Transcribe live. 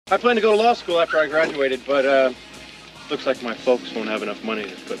I plan to go to law school after I graduated, but looks like my folks won't have enough money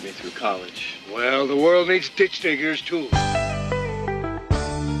to put me through college. Well, the world needs ditch diggers, too.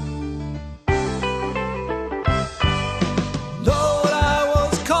 Lord, I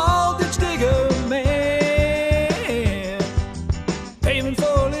was called ditch digger man, paving for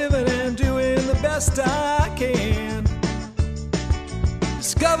a living and doing the best I can.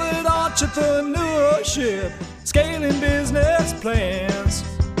 Discovered entrepreneurship, scaling business plans.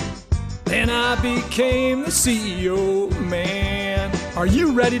 Then I became the CEO man. Are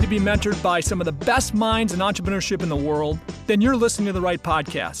you ready to be mentored by some of the best minds in entrepreneurship in the world? Then you're listening to the right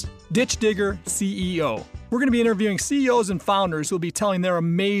podcast, Ditch Digger CEO. We're going to be interviewing CEOs and founders who will be telling their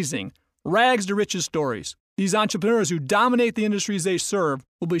amazing, rags to riches stories. These entrepreneurs who dominate the industries they serve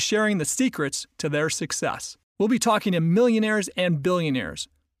will be sharing the secrets to their success. We'll be talking to millionaires and billionaires,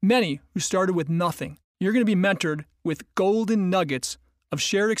 many who started with nothing. You're going to be mentored with golden nuggets of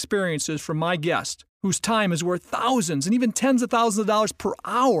shared experiences from my guest, whose time is worth thousands and even tens of thousands of dollars per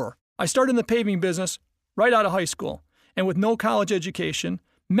hour. I started in the paving business right out of high school, and with no college education,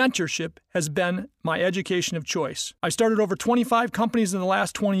 mentorship has been my education of choice. I started over 25 companies in the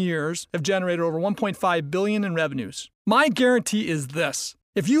last 20 years, have generated over $1.5 billion in revenues. My guarantee is this: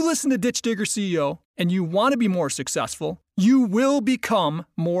 if you listen to Ditch Digger CEO and you want to be more successful, you will become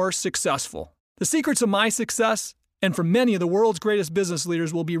more successful. The secrets of my success and from many of the world's greatest business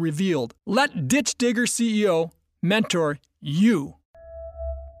leaders will be revealed. Let Ditch Digger CEO mentor you.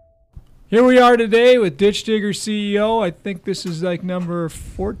 Here we are today with Ditch Digger CEO. I think this is like number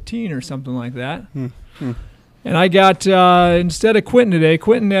 14 or something like that. And I got, instead of Quentin today,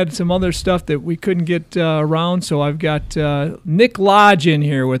 Quentin had some other stuff that we couldn't get around, so I've got Nick Lodge in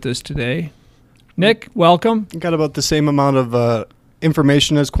here with us today. Nick, welcome. Got about the same amount of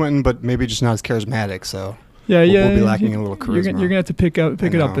information as Quentin, but maybe just not as charismatic, so... We'll be lacking a little charisma. You're gonna have to pick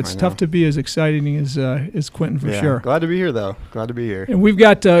it up. It's tough to be as exciting as Quentin for sure. Glad to be here, though. Glad to be here. And we've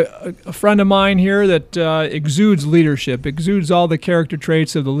got a friend of mine here that exudes leadership, exudes all the character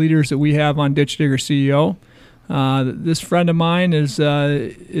traits of the leaders that we have on Ditch Digger CEO. This friend of mine is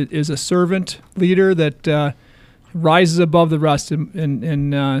a servant leader that rises above the rest,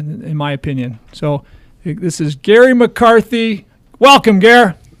 in my opinion. So this is Gary McCarthy. Welcome,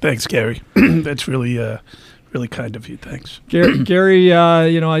 Gary. Thanks, Gary. That's really kind of you. Thanks. Gary,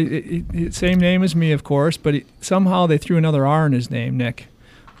 same name as me, of course, but somehow they threw another R in his name, Nick.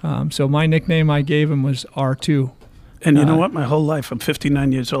 So my nickname I gave him was R2. And you know what? My whole life, I'm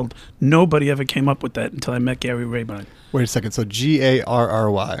 59 years old. Nobody ever came up with that until I met Gary Rayburn. Wait a second. So Garry.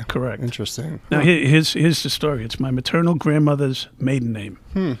 Correct. Interesting. Now, here's the story. It's my maternal grandmother's maiden name.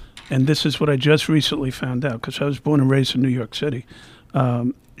 And this is what I just recently found out, because I was born and raised in New York City.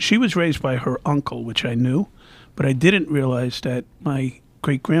 She was raised by her uncle, which I knew, but I didn't realize that my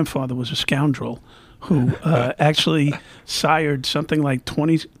great-grandfather was a scoundrel who actually sired something like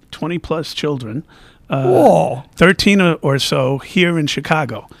 20-plus children, 13 or so here in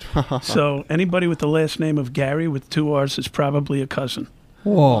Chicago. So anybody with the last name of Gary with 2 R's is probably a cousin.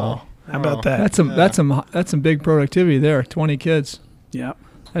 Whoa. How about that? That's some big productivity there, 20 kids. Yeah.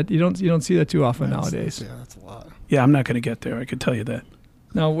 You don't see that too often nowadays. Yeah, that's a lot. Yeah, I'm not going to get there. I can tell you that.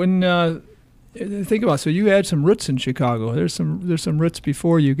 Now, when think about it, so you had some roots in Chicago. There's some roots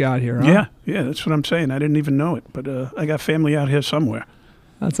before you got here, huh? Yeah, that's what I'm saying. I didn't even know it, but I got family out here somewhere.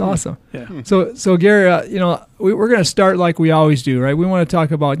 That's awesome. Yeah. So Gary, we're going to start like we always do, right? We want to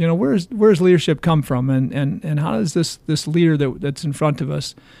talk about, where's leadership come from, and how does this leader that's in front of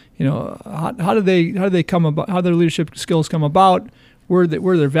us, how do they come about? How their leadership skills come about? Where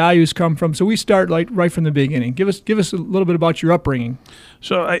their values come from. So we start like right from the beginning. Give us a little bit about your upbringing.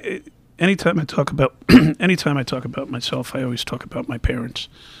 So anytime I talk about myself, I always talk about my parents.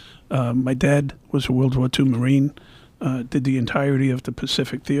 My dad was a World War II Marine, did the entirety of the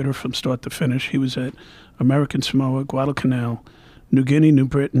Pacific Theater from start to finish. He was at American Samoa, Guadalcanal, New Guinea, New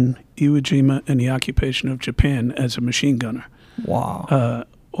Britain, Iwo Jima, and the occupation of Japan as a machine gunner. Wow.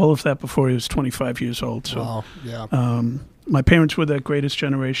 All of that before he was 25 years old. So, wow. Yeah. My parents were that greatest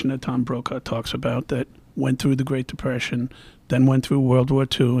generation that Tom Brokaw talks about that went through the Great Depression, then went through World War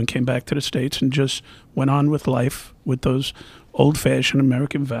II and came back to the States and just went on with life with those old-fashioned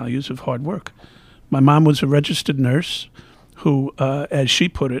American values of hard work. My mom was a registered nurse who, as she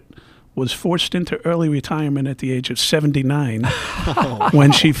put it, was forced into early retirement at the age of 79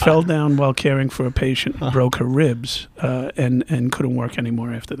 when she fell down while caring for a patient, broke her ribs, and couldn't work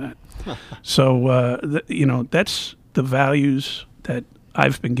anymore after that. So, that's the values that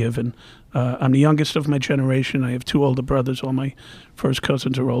I've been given. I'm the youngest of my generation. I have 2 older brothers. All my first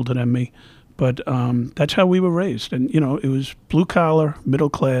cousins are older than me. But that's how we were raised. And, it was blue collar, middle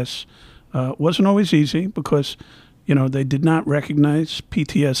class. Wasn't always easy because, they did not recognize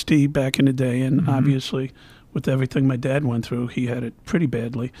PTSD back in the day. And obviously, with everything my dad went through, he had it pretty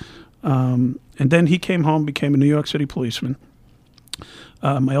badly. And then he came home, became a New York City policeman.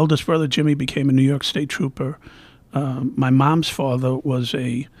 My oldest brother, Jimmy, became a New York State trooper. My mom's father was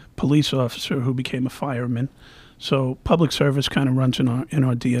a police officer who became a fireman. So public service kind of runs in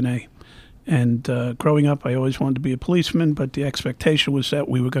our DNA. And growing up, I always wanted to be a policeman, but the expectation was that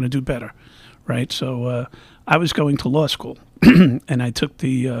we were going to do better, right? So I was going to law school, and I took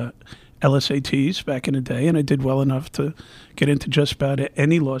the LSATs back in the day, and I did well enough to get into just about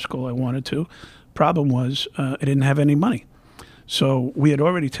any law school I wanted to. Problem was, I didn't have any money. So we had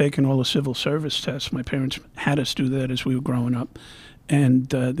already taken all the civil service tests. My parents had us do that as we were growing up. And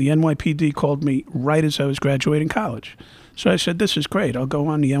the NYPD called me right as I was graduating college. So I said, this is great. I'll go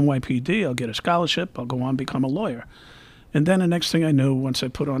on the NYPD. I'll get a scholarship. I'll go on and become a lawyer. And then the next thing I knew, once I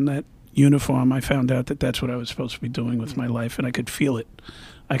put on that uniform, I found out that that's what I was supposed to be doing with my life. And I could feel it.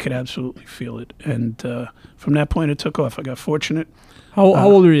 I could absolutely feel it. And from that point, it took off. I got fortunate. How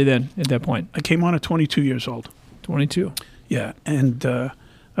old were you then at that point? I came on at 22 years old. 22. Yeah. And I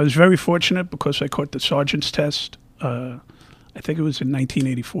was very fortunate because I caught the sergeant's test. I think it was in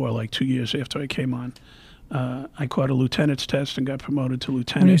 1984, like 2 years after I came on. I caught a lieutenant's test and got promoted to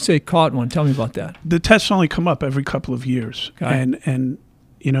lieutenant. When you say caught one, tell me about that. The tests only come up every couple of years. Okay. And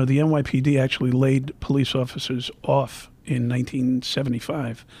the NYPD actually laid police officers off in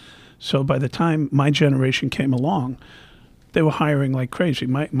 1975. So by the time my generation came along, they were hiring like crazy.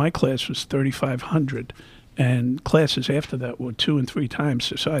 My class was 3,500. And classes after that were 2 and 3 times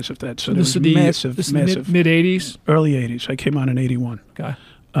the size of that. So this there was massive. Mid-'80s? Early 80s. I came on in 81. Okay.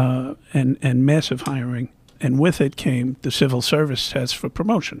 And massive hiring. And with it came the civil service test for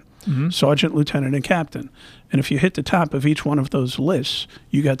promotion, sergeant, lieutenant, and captain. And if you hit the top of each one of those lists,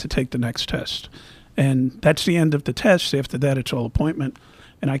 you got to take the next test. And that's the end of the test. After that, it's all appointment.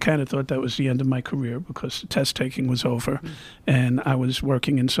 And I kind of thought that was the end of my career because the test taking was over. And I was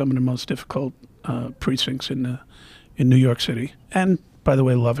working in some of the most difficult precincts in New York City. And, by the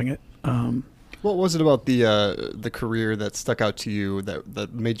way, loving it. What was it about the career that stuck out to you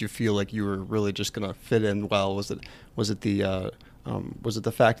that made you feel like you were really just gonna fit in well? Was it the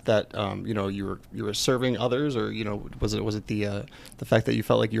fact that you were serving others, or was it the fact that you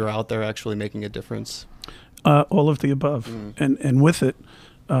felt like you were out there actually making a difference? All of the above, and with it,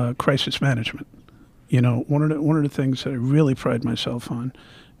 crisis management. One of the things that I really pride myself on,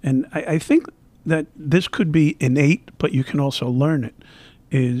 and I think that this could be innate, but you can also learn it,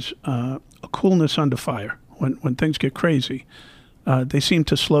 is a coolness under fire. When things get crazy, they seem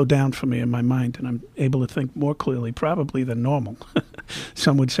to slow down for me in my mind, and I'm able to think more clearly, probably than normal.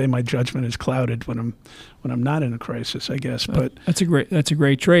 Some would say my judgment is clouded when I'm not in a crisis, I guess. But that's a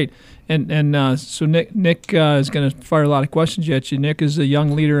great trait. And so Nick is going to fire a lot of questions at you. Nick is a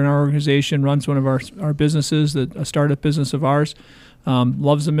young leader in our organization, runs one of our businesses, a startup business of ours.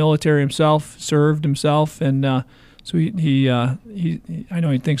 Loves the military himself, served himself, and so he I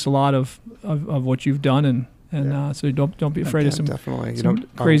know he thinks a lot of what you've done, and so don't be afraid of some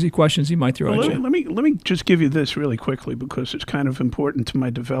crazy questions he might throw at you. Let me just give you this really quickly because it's kind of important to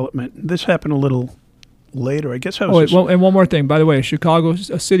my development. This happened a little later. I guess I was. And one more thing, by the way, Chicago,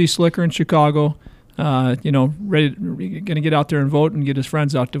 a city slicker in Chicago. Ready, going to get out there and vote and get his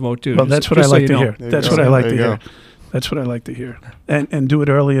friends out to vote too. Well, that's what I like to hear. That's what I like to hear. That's what I like to hear, and do it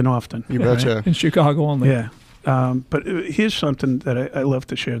early and often. You betcha. Right? In Chicago only. Yeah. But here's something that I love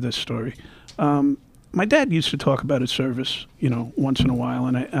to share this story. My dad used to talk about his service, once in a while,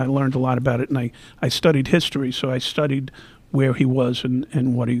 and I learned a lot about it. And I studied history, so I studied where he was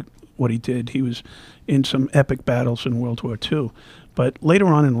and what he did. He was in some epic battles in World War II. But later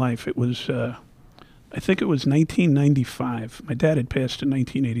on in life, it was, I think it was 1995. My dad had passed in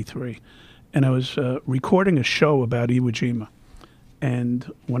 1983. And I was recording a show about Iwo Jima. And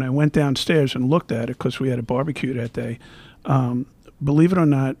when I went downstairs and looked at it, because we had a barbecue that day, believe it or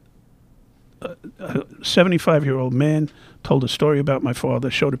not, a 75-year-old man told a story about my father,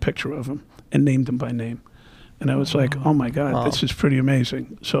 showed a picture of him, and named him by name. And I was like, oh, my God, This is pretty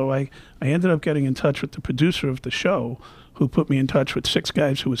amazing. So I ended up getting in touch with the producer of the show, who put me in touch with 6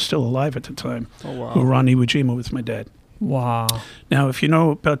 guys who were still alive at the time, who were on Iwo Jima with my dad. Wow. Now, if you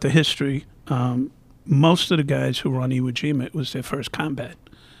know about the history, most of the guys who were on Iwo Jima, it was their first combat.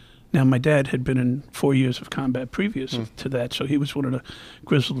 Now, my dad had been in 4 years of combat previous to that, so he was one of the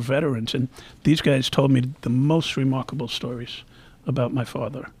grizzled veterans. And these guys told me the most remarkable stories about my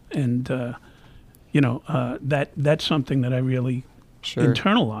father. And, that's something that I really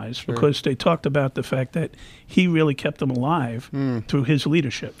internalized because they talked about the fact that he really kept them alive through his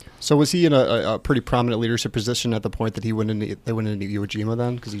leadership. So was he in a pretty prominent leadership position at the point that they went into Iwo Jima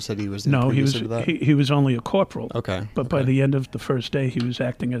then? Because you said he was he was only a corporal. Okay. But by the end of the first day, he was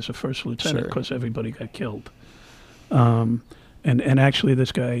acting as a first lieutenant because everybody got killed. And actually,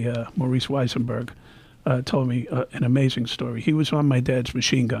 this guy Maurice Weisenberg told me an amazing story. He was on my dad's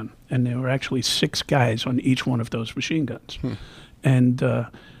machine gun, and there were actually 6 guys on each one of those machine guns. And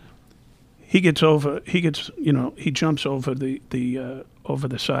he jumps over over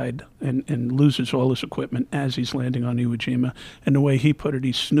the side and loses all his equipment as he's landing on Iwo Jima. And the way he put it,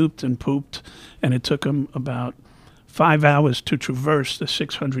 he snooped and pooped, and it took him about 5 hours to traverse the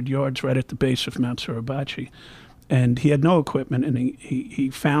 600 yards right at the base of Mount Suribachi. And he had no equipment, and he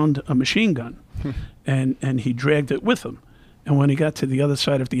found a machine gun, and he dragged it with him. And when he got to the other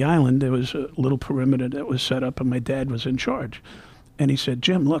side of the island, there was a little perimeter that was set up, and my dad was in charge. And he said,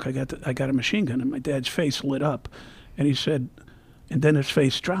 "Jim, look, I got a machine gun." And my dad's face lit up, and he said, and then his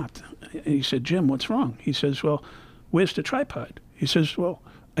face dropped. And he said, "Jim, what's wrong?" He says, "Well, where's the tripod?" He says, "Well,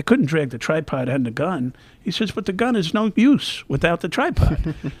 I couldn't drag the tripod and the gun." He says, "But the gun is no use without the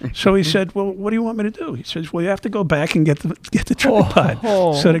tripod." So he said, "Well, what do you want me to do?" He says, "Well, you have to go back and get the tripod."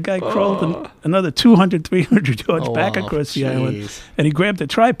 So the guy crawled another 200, 300 yards back across the island, and he grabbed the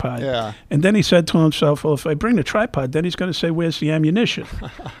tripod. Yeah. And then he said to himself, "Well, if I bring the tripod, then he's going to say, 'Where's the ammunition?'"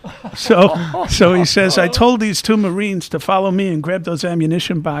 So he says, "I told these 2 Marines to follow me and grab those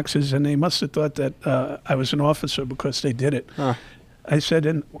ammunition boxes, and they must have thought that I was an officer because they did it." I said,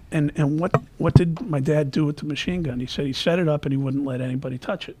 and what did my dad do with the machine gun? He said he set it up and he wouldn't let anybody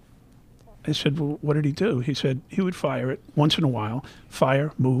touch it. I said, "Well, what did he do?" He said he would fire it once in a while.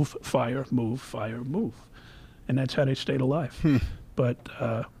 Fire, move, fire, move, fire, move. And that's how they stayed alive. But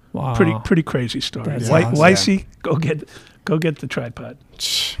Wow. pretty crazy story. That's Weissy, go get the tripod.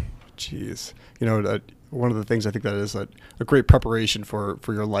 Jeez. One of the things I think that is a great preparation for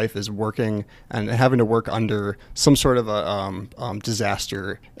your life is working and having to work under some sort of a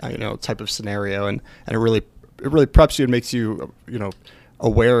disaster, type of scenario, and it really preps you and makes you,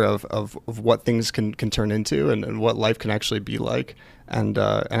 aware of what things can turn into and what life can actually be like. And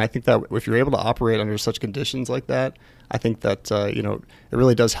I think that if you're able to operate under such conditions like that, I think that it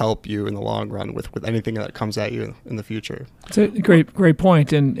really does help you in the long run with anything that comes at you in the future. It's a great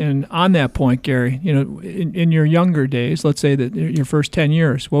point. And on that point, Gary, in your younger days, let's say that your first 10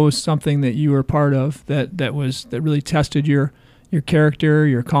 years, what was something that you were part of that really tested your character,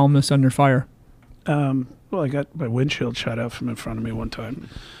 your calmness under fire? Well, I got my windshield shot out from in front of me one time.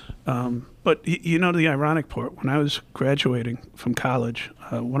 But the ironic part, when I was graduating from college,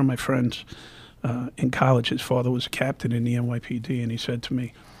 one of my friends in college, his father was a captain in the NYPD, and he said to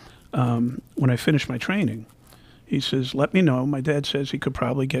me, when I finished my training, he says, "Let me know. My dad says he could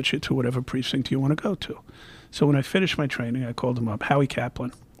probably get you to whatever precinct you want to go to." So when I finished my training, I called him up, Howie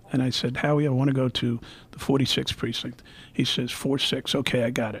Kaplan, and I said, "Howie, I want to go to the 46th precinct." He says, 46, okay, I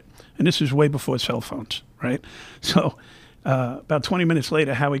got it. And this is way before cell phones, right? So about 20 minutes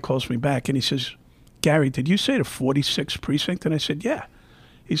later, Howie calls me back, and he says, "Gary, did you say the 46th precinct?" And I said, "Yeah."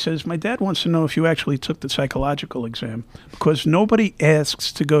 He says, "My dad wants to know if you actually took the psychological exam, because nobody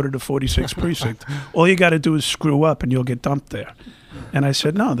asks to go to the 46th precinct. All you got to do is screw up and you'll get dumped there." And I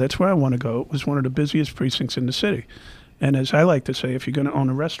said, "No, that's where I want to go." It was one of the busiest precincts in the city. And as I like to say, if you're going to own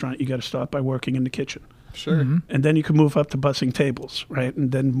a restaurant, you got to start by working in the kitchen. Sure. Mm-hmm. And then you can move up to bussing tables, right?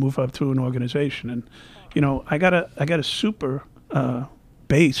 And then move up to an organization. And, I got a super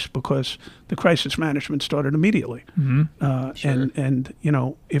base because the crisis management started immediately. Mm-hmm. Sure. And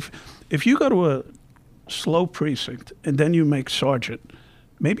if you go to a slow precinct and then you make sergeant,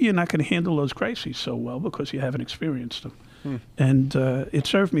 maybe you're not going to handle those crises so well because you haven't experienced them. And it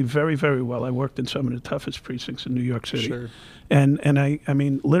served me very, very well. I worked in some of the toughest precincts in New York City. Sure. And I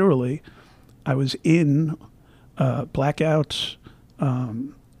mean, literally, I was in blackouts,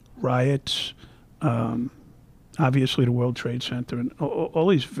 riots, obviously the World Trade Center, and all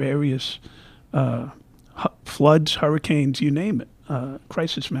these various floods, hurricanes, you name it,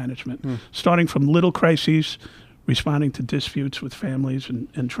 crisis management, starting from little crises, responding to disputes with families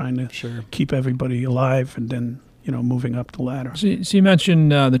and trying to keep everybody alive, and then, moving up the ladder. So you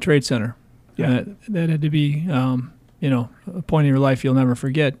mentioned the Trade Center. Yeah. That had to be, a point in your life you'll never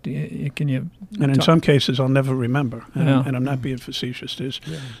forget. Can you? And in some cases, I'll never remember. Yeah. And I'm not being facetious.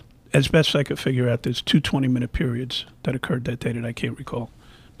 As best I could figure out, there's 2 20-minute periods that occurred that day that I can't recall.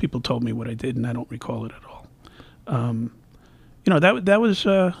 People told me what I did, and I don't recall it at all. That was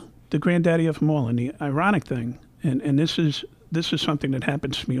the granddaddy of them all. And the ironic thing, and this is something that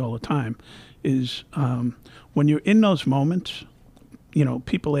happens to me all the time, is when you're in those moments,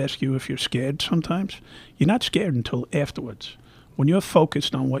 people ask you if you're scared sometimes. You're not scared until afterwards. When you're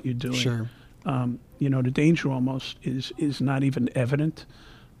focused on what you're doing, Sure. The danger almost is not even evident.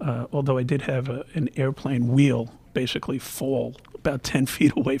 Although I did have an airplane wheel basically fall about 10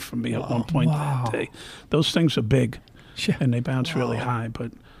 feet away from me at one point that day. Those things are big, and they bounce really high.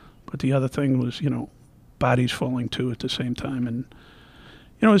 But the other thing was, bodies falling too at the same time. And,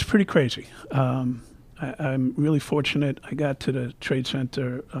 it was pretty crazy. I'm really fortunate. I got to the Trade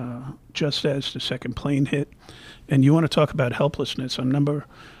Center just as the second plane hit. And you want to talk about helplessness. I'm number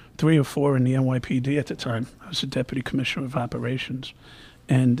 3 or 4 in the NYPD at the time. I was the Deputy Commissioner of Operations.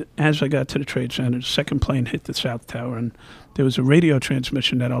 And as I got to the Trade Center, the second plane hit the South Tower, and there was a radio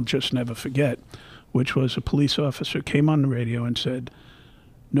transmission that I'll just never forget, which was a police officer came on the radio and said,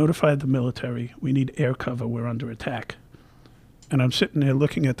 "Notify the military, we need air cover, we're under attack." And I'm sitting there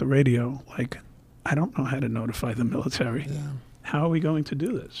looking at the radio like, I don't know how to notify the military. Yeah. How are we going to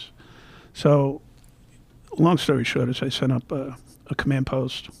do this? So, long story short, is I sent up a command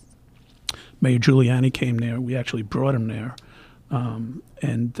post. Mayor Giuliani came there. We actually brought him there. And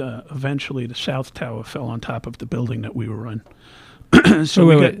eventually the South Tower fell on top of the building that we were in.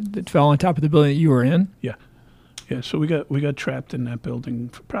 So it fell on top of the building that you were in? Yeah. Yeah, so we got trapped in that building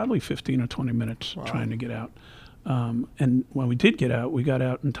for probably 15 or 20 minutes trying to get out. And when we did get out, we got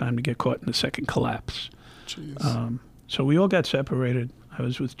out in time to get caught in the second collapse. Jeez. So we all got separated. I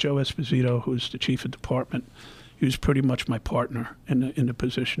was with Joe Esposito, who was the chief of department. He was pretty much my partner in the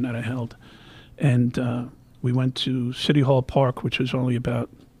position that I held. And we went to City Hall Park, which is only about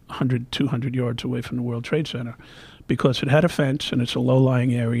 100, 200 yards away from the World Trade Center, because it had a fence and it's a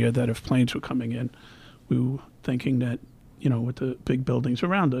low-lying area that if planes were coming in, we were thinking that, with the big buildings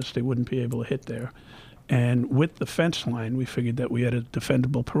around us, they wouldn't be able to hit there. And with the fence line, we figured that we had a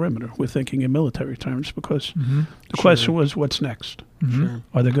defendable perimeter. We're thinking in military terms because the question was, what's next? Sure.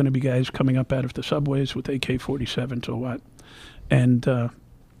 Are there going to be guys coming up out of the subways with AK-47s or what? And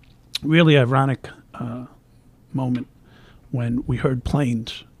really ironic moment when we heard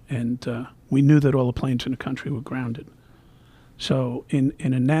planes, and we knew that all the planes in the country were grounded. So in a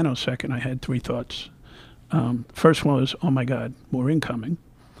nanosecond, I had 3 thoughts. First one was, oh my God, more incoming.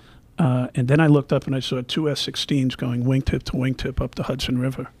 And then I looked up and I saw 2 F-16s going wingtip to wingtip up the Hudson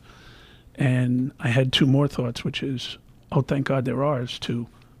River. And I had 2 more thoughts, which is, oh, thank God they're ours, to,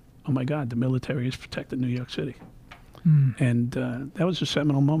 oh my God, the military has protected New York City. And that was a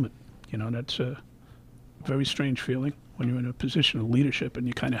seminal moment. That's a very strange feeling when you're in a position of leadership and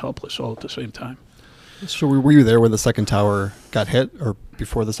you're kind of helpless all at the same time. So were you there when the second tower got hit, or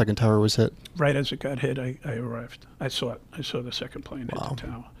before the second tower was hit? Right as it got hit, I arrived. I saw it. I saw the second plane hit the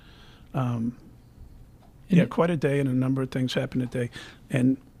tower. Yeah, quite a day, and a number of things happened that day.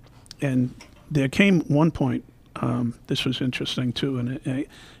 And there came one point, this was interesting too, and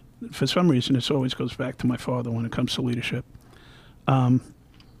for some reason this always goes back to my father when it comes to leadership. There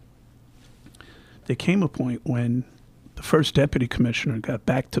came a point when the first deputy commissioner got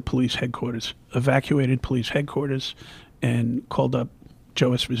back to police headquarters, evacuated police headquarters, and called up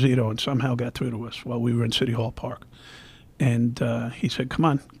Joe Esposito and somehow got through to us while we were in City Hall Park. And he said,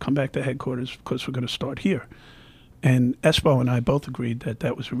 come back to headquarters because we're going to start here. And Espo and I both agreed that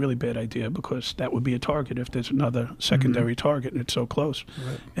that was a really bad idea because that would be a target if there's another secondary target and it's so close.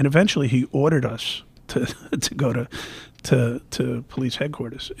 Right. And eventually he ordered us to go to police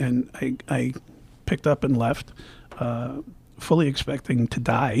headquarters. And I picked up and left, fully expecting to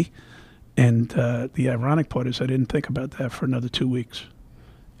die. And the ironic part is I didn't think about that for another 2 weeks.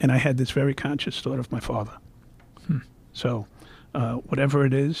 And I had this very conscious thought of my father. So whatever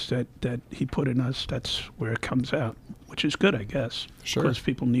it is that he put in us, that's where it comes out, which is good, I guess. Sure. Because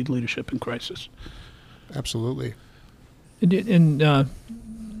people need leadership in crisis. Absolutely. And a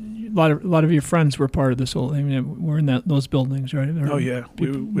lot of your friends were part of this whole. We're in those buildings, right? Oh yeah,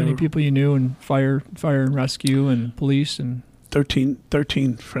 many people you knew in fire and rescue and police and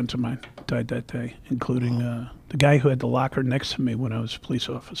 13 friends of mine died that day, including the guy who had the locker next to me when I was a police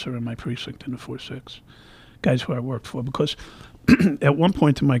officer in my precinct in the 4-6. Guys who I worked for, because at one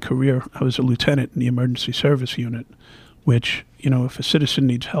point in my career, I was a lieutenant in the emergency service unit, which, if a citizen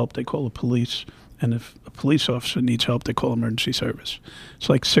needs help, they call the police, and if a police officer needs help, they call emergency service. It's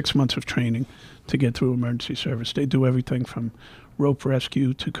like 6 months of training to get through emergency service. They do everything from rope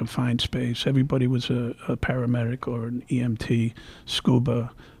rescue to confined space. Everybody was a paramedic or an EMT,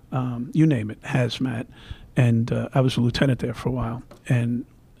 scuba, you name it, hazmat. And I was a lieutenant there for a while. And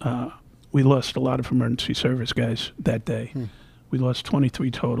we lost a lot of emergency service guys that day. We lost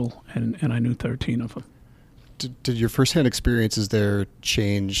 23 total, and I knew 13 of them. Did your firsthand experiences there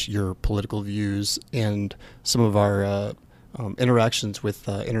change your political views and some of our interactions with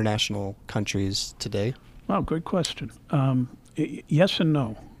international countries today? Wow, great question. Yes and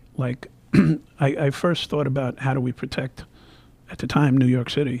no. Like, I first thought about how do we protect, at the time, New York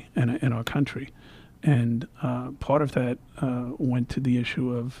City and our country. And part of that went to the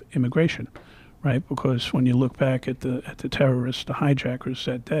issue of immigration, right? Because when you look back at the terrorists, the hijackers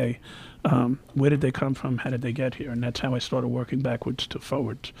that day, where did they come from? How did they get here? And that's how I started working backwards to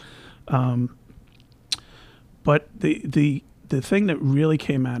forwards. But the thing that really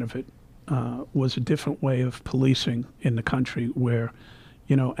came out of it was a different way of policing in the country where,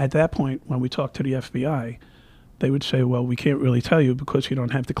 at that point, when we talked to the FBI, they would say, well, we can't really tell you because you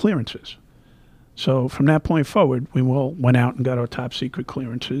don't have the clearances. So from that point forward, we all went out and got our top secret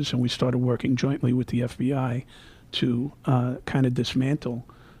clearances, and we started working jointly with the FBI to kind of dismantle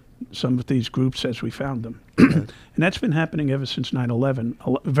some of these groups as we found them. And that's been happening ever since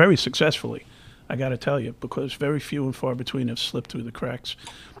 9/11, very successfully, I got to tell you, because very few and far between have slipped through the cracks.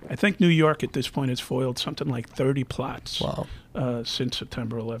 I think New York at this point has foiled something like 30 plots. Wow. Since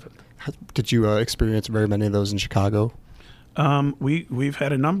September 11th. Did you experience very many of those in Chicago? We've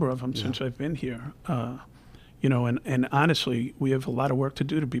had a number of them since I've been here. And honestly, we have a lot of work to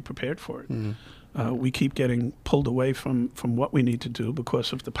do to be prepared for it. Mm-hmm. We keep getting pulled away from what we need to do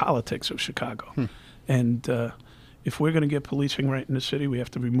because of the politics of Chicago. And if we're going to get policing right in the city, we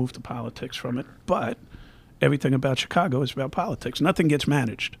have to remove the politics from it. But everything about Chicago is about politics. Nothing gets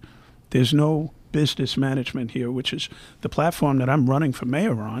managed. There's no business management here, which is the platform that I'm running for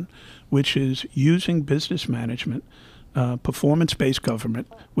mayor on, which is using business management, performance-based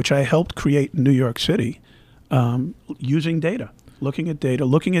government, which I helped create in New York City, using data, looking at the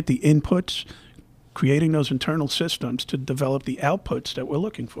inputs, creating those internal systems to develop the outputs that we're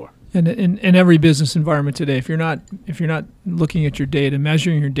looking for. And in every business environment today, if you're not looking at your data,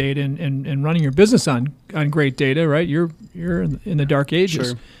 measuring your data, and running your business on great data, right? You're in the dark ages.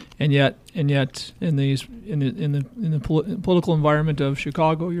 Sure. And yet, in the political environment of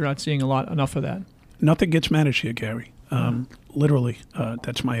Chicago, you're not seeing enough of that. Nothing gets managed here, Gary. Literally,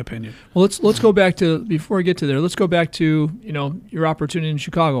 that's my opinion. Well, let's go back to, before we get to there, let's go back to your opportunity in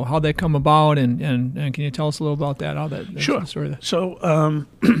Chicago. How'd that come about, and can you tell us a little about that? How that Sure. Story. So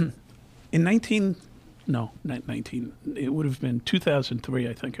in it would have been 2003,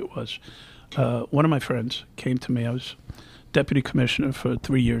 I think it was. One of my friends came to me. I was deputy commissioner for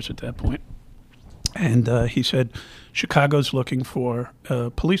 3 years at that point. And he said, Chicago's looking for a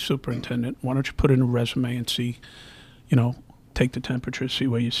police superintendent. Why don't you put in a resume and see, take the temperature, see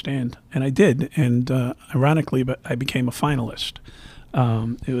where you stand. And I did. And ironically, I became a finalist.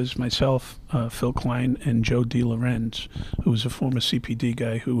 It was myself, Phil Klein, and Joe D. Lorenz, who was a former CPD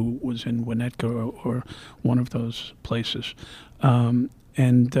guy who was in Winnetka or one of those places. I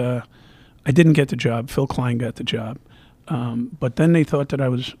didn't get the job. Phil Klein got the job. But then they thought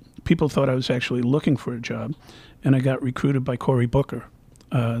that people thought I was actually looking for a job, and I got recruited by Cory Booker,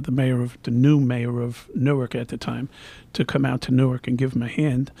 the new mayor of Newark at the time, to come out to Newark and give him a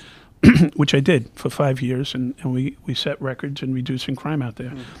hand, which I did for 5 years, and we set records in reducing crime out there.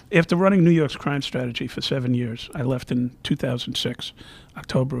 Mm-hmm. After running New York's crime strategy for 7 years, I left in 2006,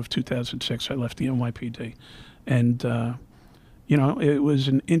 October of 2006, I left the NYPD. And, it was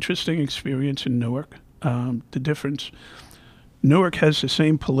an interesting experience in Newark. The difference, Newark has the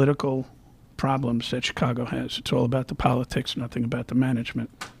same political problems that Chicago has. It's all about the politics, nothing about the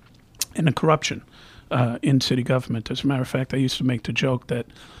management. And the corruption in city government. As a matter of fact, I used to make the joke that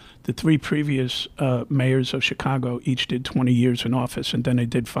the 3 previous mayors of Chicago each did 20 years in office, and then they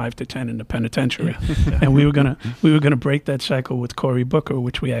did 5 to 10 in the penitentiary. And we were gonna break that cycle with Cory Booker,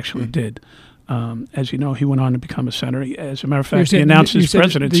 which we actually did. As you know, he went on to become a senator. As a matter of fact, he announced his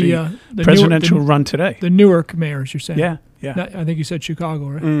presidency, presidential run today. The Newark mayors, you're saying? Yeah. I think you said Chicago,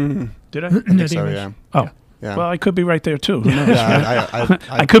 right? Mm. Did I? I think so, yeah. Oh. Yeah. Well, I could be right there too. Who knows? Yeah,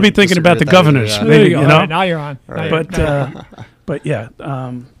 I could be thinking about the governors. Yeah. Maybe, All right, now you're on. Right. But yeah.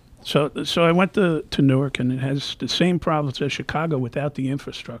 So I went to Newark, and it has the same problems as Chicago without the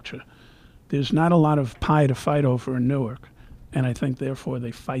infrastructure. There's not a lot of pie to fight over in Newark, and I think therefore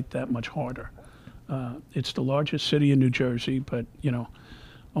they fight that much harder. It's the largest city in New Jersey, but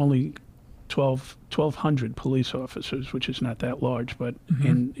only 1,200 police officers, which is not that large. But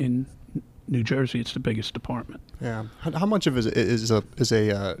in New Jersey, it's the biggest department. Yeah. How much of it is a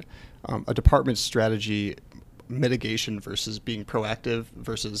department strategy mitigation versus being proactive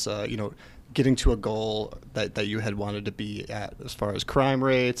versus getting to a goal that you had wanted to be at as far as crime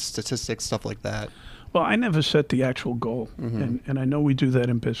rates, statistics, stuff like that? Well, I never set the actual goal, and I know we do that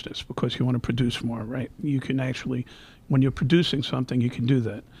in business because you want to produce more, right? You can actually, when you're producing something, you can do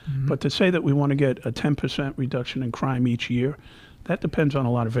that. But to say that we want to get a 10% reduction in crime each year, that depends on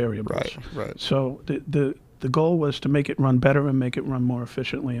a lot of variables. Right. So the goal was to make it run better and make it run more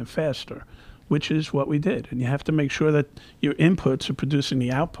efficiently and faster, which is what we did. And you have to make sure that your inputs are producing the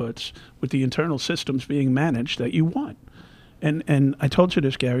outputs with the internal systems being managed that you want. And I told you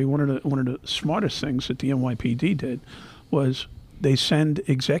this, Gary, one of the smartest things that the NYPD did was they send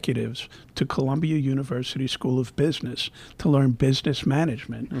executives to Columbia University School of Business to learn business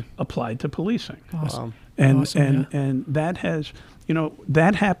management applied to policing. Awesome. And that has,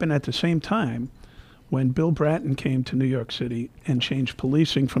 that happened at the same time when Bill Bratton came to New York City and changed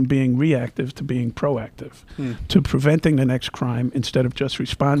policing from being reactive to being proactive, to preventing the next crime instead of just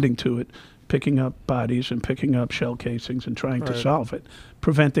responding to it, picking up bodies and picking up shell casings and trying to solve it,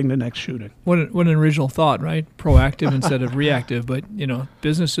 preventing the next shooting. What an original thought, right? Proactive instead of reactive. But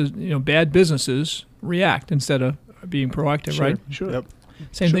businesses, bad businesses react instead of being proactive, right? Sure. Yep.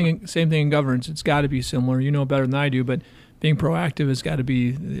 Same thing in governance. It's got to be similar. You know better than I do, but being proactive has got to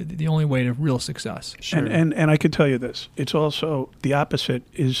be the only way to real success. Sure. And I can tell you this. It's also the opposite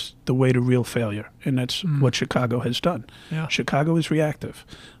is the way to real failure, and that's what Chicago has done. Yeah. Chicago is reactive.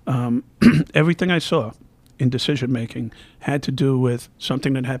 Everything I saw in decision-making had to do with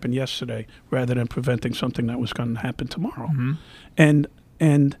something that happened yesterday rather than preventing something that was going to happen tomorrow. And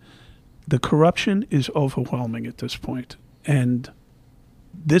the corruption is overwhelming at this point. And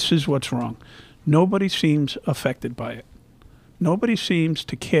this is what's wrong. Nobody seems affected by it. Nobody seems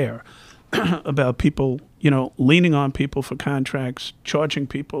to care about people, leaning on people for contracts, charging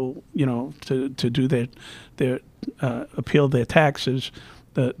people, to do their appeal their taxes,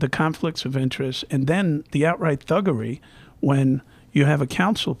 the conflicts of interest, and then the outright thuggery when you have a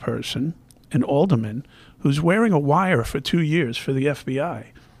council person, an alderman, who's wearing a wire for 2 years for the FBI.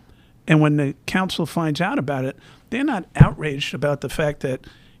 And when the council finds out about it, they're not outraged about the fact that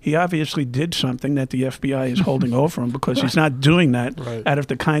he obviously did something that the FBI is holding over him because he's not doing that out of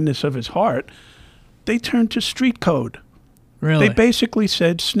the kindness of his heart. They turned to street code. Really? They basically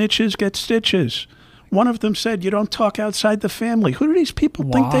said, snitches get stitches. One of them said, you don't talk outside the family. Who do these people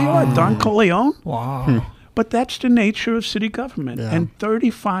think they are? Don Corleone? Wow. But that's the nature of city government. Yeah. And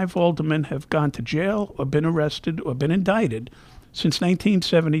 35 aldermen have gone to jail or been arrested or been indicted since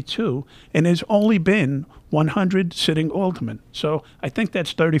 1972, and there's only been 100 sitting aldermen. So I think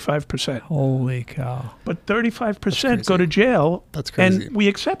that's 35%. Holy cow. But 35% go to jail, That's crazy. and we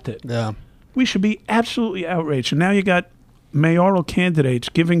accept it. Yeah. We should be absolutely outraged. And now you got mayoral candidates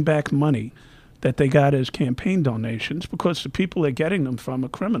giving back money that they got as campaign donations because the people they're getting them from are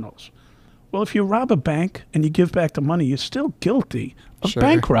criminals. Well, if you rob a bank and you give back the money, you're still guilty of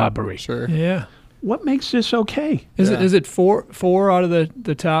bank robbery. Sure. Yeah. What makes this okay? Is it four out of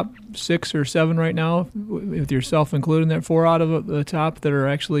the top 6 or 7 right now, with yourself included in that, 4 out of the top that are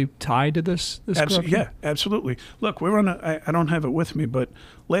actually tied to this corruption? Yeah, absolutely. Look, we're on I don't have it with me, but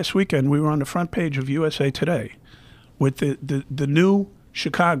last weekend we were on the front page of USA Today with the new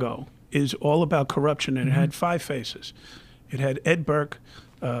Chicago is all about corruption, and it had 5 faces. It had Ed Burke,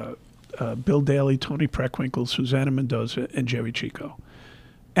 Bill Daley, Tony Preckwinkle, Susanna Mendoza, and Jerry Chico.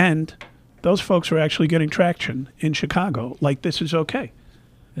 And those folks are actually getting traction in Chicago, like this is okay.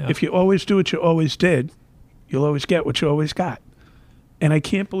 Yeah. If you always do what you always did, you'll always get what you always got. And I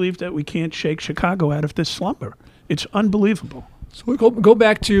can't believe that we can't shake Chicago out of this slumber. It's unbelievable. So we go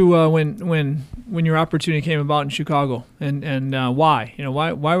back to when your opportunity came about in Chicago, and why?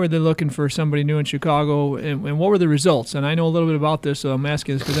 Why were they looking for somebody new in Chicago, and what were the results? And I know a little bit about this, so I'm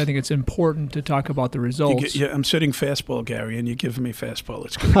asking this because I think it's important to talk about the results. I'm sitting fastball, Gary, and you're giving me fastball.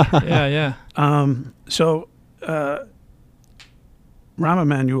 It's good. Yeah. So Rahm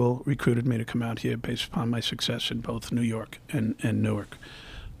Emanuel recruited me to come out here based upon my success in both New York and Newark.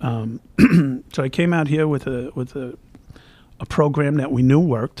 So I came out here with a program that we knew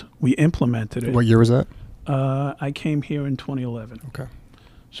worked. We implemented it. What year was that? I came here in 2011. Okay.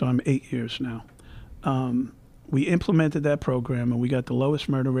 So I'm 8 years now. We implemented that program, and we got the lowest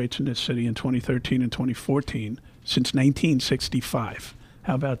murder rates in this city in 2013 and 2014 since 1965.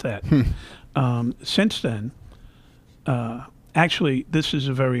 How about that? Since then, actually, this is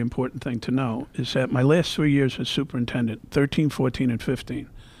a very important thing to know, is that my last 3 years as superintendent, 13, 14, and 15,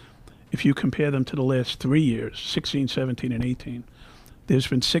 if you compare them to the last 3 years, 16, 17, and 18, there's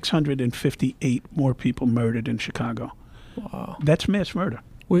been 658 more people murdered in Chicago. Wow. That's mass murder.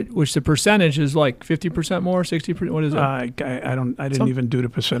 Which the percentage is like 50% more, 60%. What is it? I didn't even do the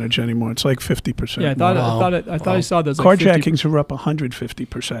percentage anymore. It's like 50%. Yeah, I thought I saw those. Carjackings are up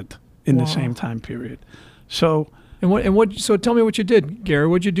 150% in the Wow. same time period. So So tell me what you did, Gary.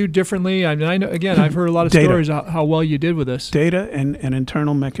 What'd you do differently? I mean, I know, again, I've heard a lot of Data. stories how well you did with this. data and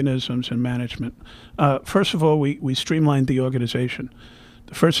internal mechanisms and management. First of all, we streamlined the organization.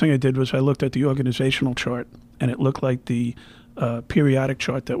 The first thing I did was I looked at the organizational chart, and it looked like the periodic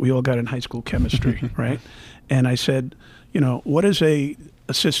chart that we all got in high school chemistry, right? And I said, what is a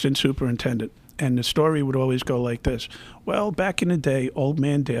assistant superintendent? And the story would always go like this. Well, back in the day, Old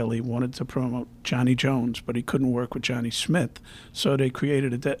Man Daly wanted to promote Johnny Jones, but he couldn't work with Johnny Smith. So they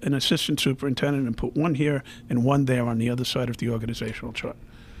created an assistant superintendent and put one here and one there on the other side of the organizational chart.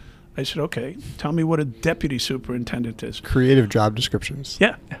 I said, okay, tell me what a deputy superintendent is. Creative job descriptions.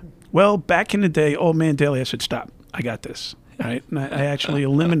 Yeah. Well, back in the day, Old Man Daly, I said, stop, I got this. Right? And I actually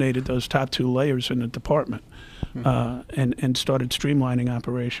eliminated those top 2 layers in the department. And started streamlining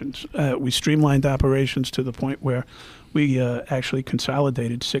operations. We streamlined operations to the point where we actually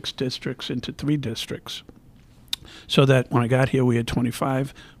consolidated 6 districts into 3 districts. So that when I got here, we had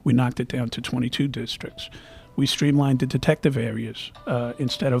 25. We knocked it down to 22 districts. We streamlined the detective areas.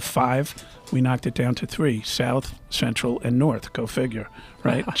 Instead of 5, we knocked it down to 3, south, central, and north. Go figure,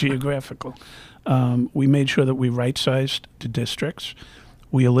 right? Geographical. We made sure that we right-sized the districts.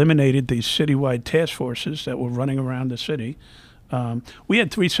 We eliminated these citywide task forces that were running around the city. We had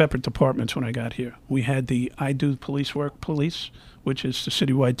 3 separate departments when I got here. We had the I Do Police Work Police, which is the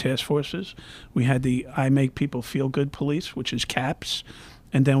citywide task forces. We had the I Make People Feel Good Police, which is CAPS.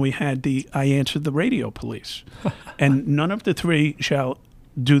 And then we had the I Answer the Radio Police. And none of the 3 shall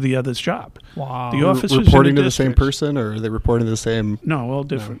do the other's job. Wow. The officers in Reporting to the same districts- person, or are they reporting to the same? No, all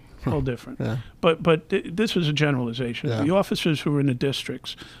different. All different. Yeah. But this was a generalization. Yeah. The officers who were in the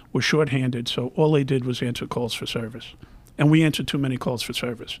districts were shorthanded, so all they did was answer calls for service. And we answered too many calls for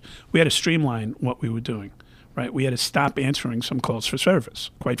service. We had to streamline what we were doing, right? We had to stop answering some calls for service,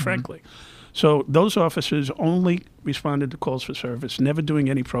 quite frankly. So those officers only responded to calls for service, never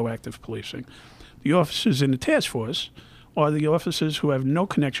doing any proactive policing. The officers in the task force are the officers who have no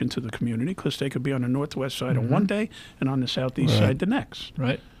connection to the community because they could be on the northwest side on one day and on the southeast side the next.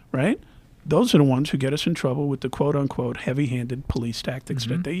 Right? Those are the ones who get us in trouble with the quote-unquote heavy-handed police tactics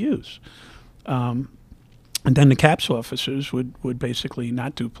that they use. And then the CAPS officers would basically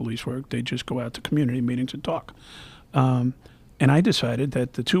not do police work. They'd just go out to community meetings and talk. And I decided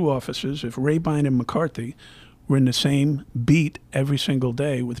that the 2 officers, if Rabine and McCarthy were in the same beat every single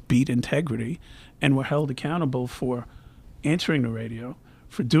day with beat integrity and were held accountable for answering the radio,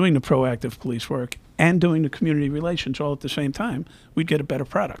 for doing the proactive police work, and doing the community relations all at the same time, we'd get a better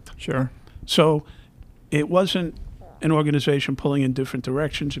product. Sure. So it wasn't an organization pulling in different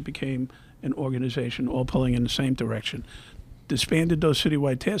directions. It became an organization all pulling in the same direction. Disbanded those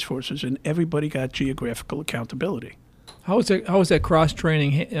citywide task forces, and everybody got geographical accountability. How was that cross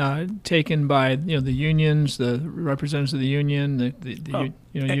training taken by the unions, the representatives of the union, the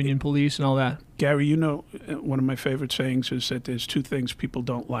union police, and all that? Gary, one of my favorite sayings is that there's 2 things people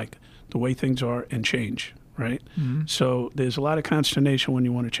don't like: the way things are and change. Right? Mm-hmm. So there's a lot of consternation when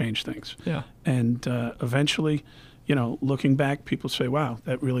you want to change things. Yeah. And eventually, looking back, people say, "Wow,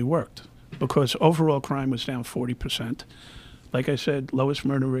 that really worked," because overall crime was down 40%. Like I said, lowest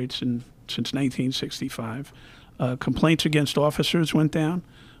murder rates since 1965. Complaints against officers went down.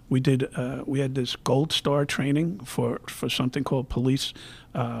 We had this gold star training for something called police.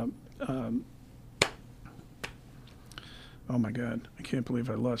 Oh my God, I can't believe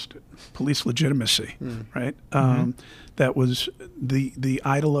I lost it. Police legitimacy, right? That was the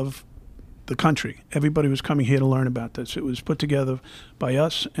idol of the country. Everybody was coming here to learn about this. It was put together by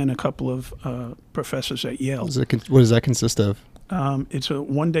us and a couple of professors at Yale. What does that consist of? It's a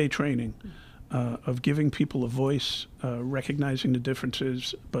one-day training of giving people a voice, recognizing the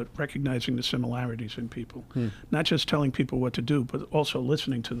differences, but recognizing the similarities in people. Not just telling people what to do, but also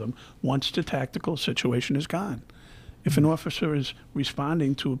listening to them once the tactical situation is gone. If an officer is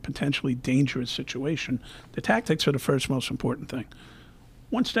responding to a potentially dangerous situation, the tactics are the first most important thing.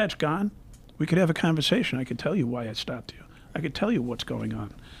 Once that's gone, we could have a conversation. I could tell you why I stopped you. I could tell you what's going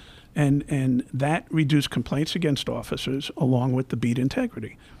on. And that reduced complaints against officers along with the beat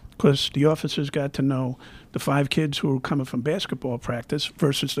integrity. Because the officers got to know the 5 kids who were coming from basketball practice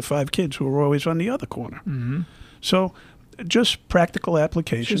versus the 5 kids who were always on the other corner. Mm-hmm. So just practical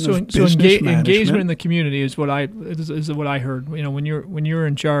application of business management. Engagement in the community is what I heard. When you're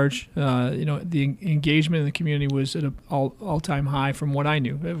in charge, the engagement in the community was at an all-time high from what I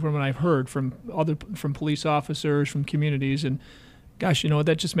knew, from what I've heard from police officers, from communities, and gosh,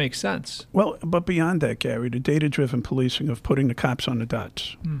 that just makes sense. Well, but beyond that, Gary, the data-driven policing of putting the cops on the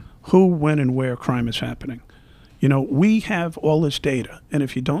dots, who, when, and where crime is happening. You know, we have all this data, and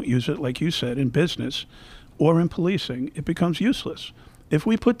if you don't use it, like you said, in business or in policing, it becomes useless. If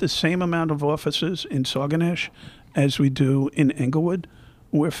we put the same amount of officers in Saguenay as we do in Englewood,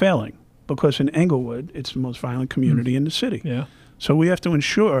 we're failing, because in Englewood, it's the most violent community in the city. Yeah. So we have to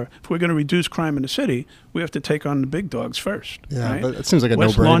ensure, if we're going to reduce crime in the city, we have to take on the big dogs first. Yeah, right? but it seems like a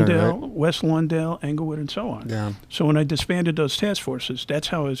West no-brainer, Lawndale, right? West Lawndale, Englewood, and so on. Yeah. So when I disbanded those task forces, that's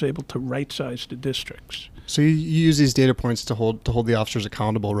how I was able to right-size the districts. So you use these data points to hold the officers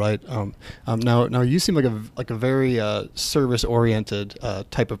accountable, right? Now you seem like a very service-oriented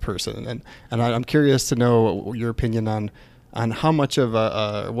type of person, and I'm curious to know your opinion on how much of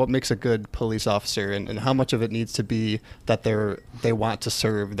what makes a good police officer, and how much of it needs to be that they want to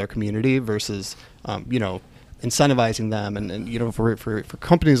serve their community versus incentivizing them, and for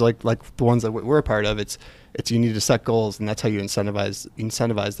companies like the ones that we're a part of, it's you need to set goals, and that's how you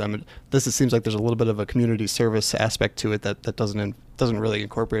incentivize them. And it seems like there's a little bit of a community service aspect to it that doesn't really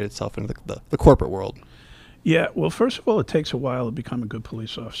incorporate itself into the corporate world. Yeah, well, first of all, it takes a while to become a good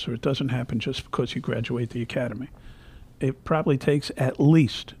police officer. It doesn't happen just because you graduate the academy. It probably takes at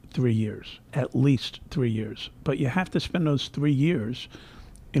least 3 years, But you have to spend those 3 years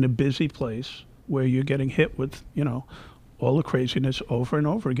in a busy place where you're getting hit with, all the craziness over and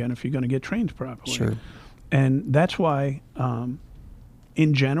over again if you're going to get trained properly. Sure. And that's why,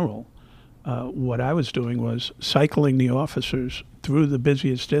 in general, what I was doing was cycling the officers through the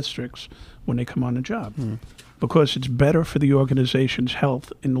busiest districts when they come on the job, because it's better for the organization's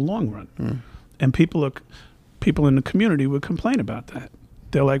health in the long run. And people in the community would complain about that.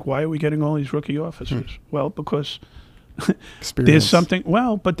 They're like, why are we getting all these rookie officers? Well, because there's something,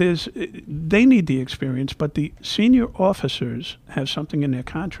 they need the experience, but the senior officers have something in their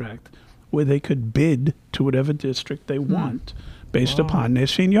contract where they could bid to whatever district they want based upon their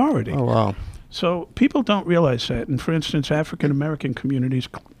seniority. Oh, wow. So people don't realize that. And for instance, African-American communities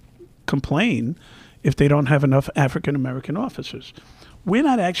complain if they don't have enough African-American officers. We're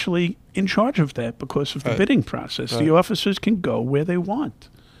not actually in charge of that because of the bidding process. The officers can go where they want.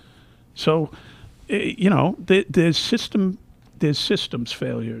 So, there's systems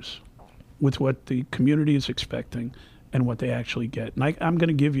failures with what the community is expecting and what they actually get. And I'm going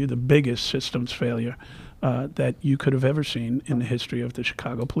to give you the biggest systems failure that you could have ever seen in the history of the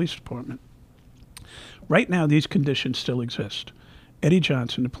Chicago Police Department. Right now, these conditions still exist. Eddie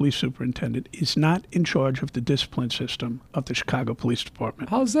Johnson, the police superintendent, is not in charge of the discipline system of the Chicago Police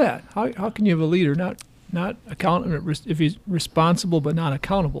Department. How's that? How can you have a leader not accountable if he's responsible but not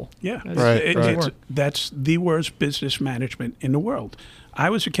accountable? Yeah, That's that's the worst business management in the world.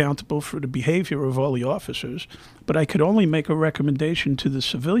 I was accountable for the behavior of all the officers, but I could only make a recommendation to the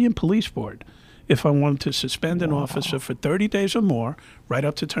civilian police board if I wanted to suspend an officer for 30 days or more, right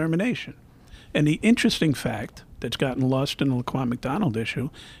up to termination. And the interesting fact that's gotten lost in the Laquan McDonald issue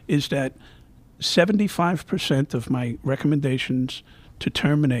is that 75% of my recommendations to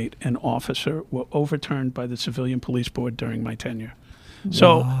terminate an officer were overturned by the civilian police board during my tenure.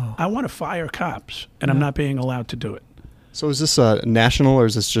 So I want to fire cops, and I'm not being allowed to do it. So is this national, or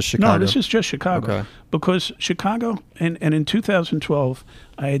is this just Chicago? No, this is just Chicago. Okay. Because Chicago, and in 2012,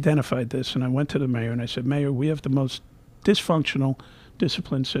 I identified this, and I went to the mayor, and I said, Mayor, we have the most dysfunctional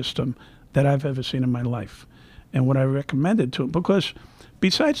discipline system that I've ever seen in my life. And what I recommended to him, because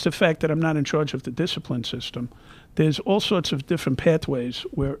besides the fact that I'm not in charge of the discipline system, there's all sorts of different pathways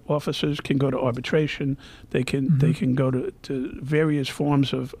where officers can go to arbitration, they can go to various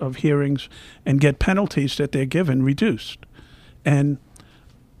forms of hearings and get penalties that they're given reduced. And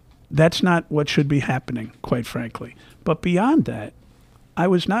that's not what should be happening, quite frankly. But beyond that, I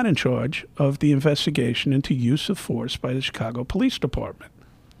was not in charge of the investigation into use of force by the Chicago Police Department.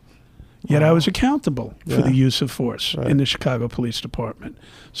 Yet I was accountable for the use of force in the Chicago Police Department.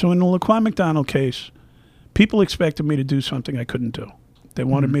 So in the Laquan McDonald case, people expected me to do something I couldn't do. They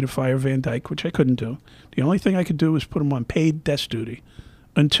wanted me to fire Van Dyke, which I couldn't do. The only thing I could do was put him on paid desk duty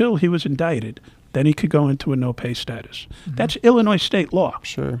until he was indicted. Then he could go into a no-pay status. That's Illinois state law.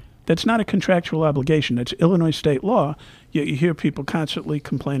 Sure. That's not a contractual obligation. That's Illinois state law. Yet you hear people constantly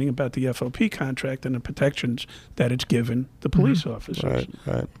complaining about the FOP contract and the protections that it's given the police officers.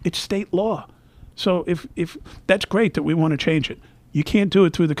 Right. It's state law. So if that's great that we want to change it. You can't do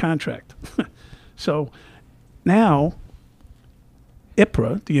it through the contract. So now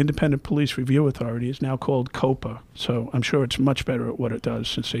IPRA, the Independent Police Review Authority, is now called COPA. So I'm sure it's much better at what it does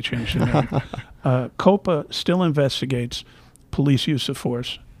since they changed the name. COPA still investigates police use of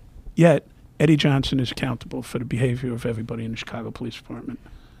force, yet Eddie Johnson is accountable for the behavior of everybody in the Chicago Police Department.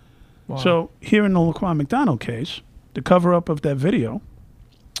 Wow. So here in the Laquan McDonald case, the cover-up of that video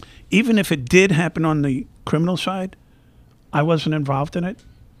even if it did happen on the criminal side, I wasn't involved in it.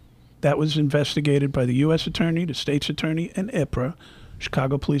 That was investigated by the U.S. Attorney, the State's Attorney, and IPRA.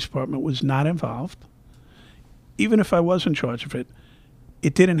 Chicago Police Department was not involved. Even if I was in charge of it,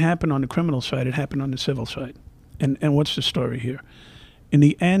 it didn't happen on the criminal side. It happened on the civil side. And what's the story here? In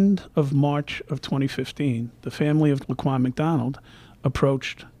the end of March of 2015, the family of Laquan McDonald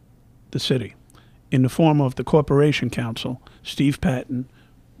approached the city in the form of the Corporation Counsel, Steve Patton,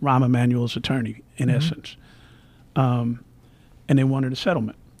 Rahm Emanuel's attorney, in essence. And they wanted a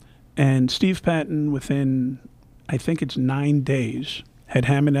settlement. And Steve Patton, within, I think it's 9 days, had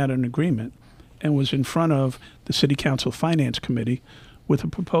hammered out an agreement and was in front of the City Council Finance Committee with a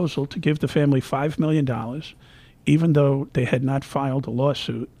proposal to give the family $5 million, even though they had not filed a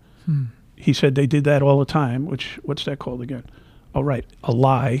lawsuit. He said they did that all the time, which, what's that called again? Oh, right, a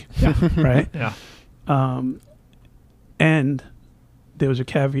lie, right? Yeah. And there was a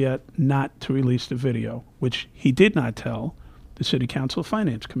caveat not to release the video, which he did not tell the City Council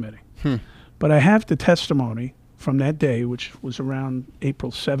Finance Committee. But I have the testimony from that day, which was around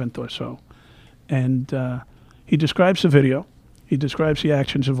April 7th or so. And he describes the video. He describes the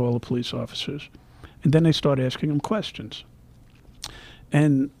actions of all the police officers. And then they start asking him questions.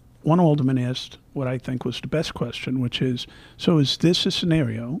 And one alderman asked what I think was the best question, which is, so is this a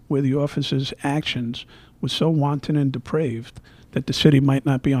scenario where the officers' actions were so wanton and depraved that the city might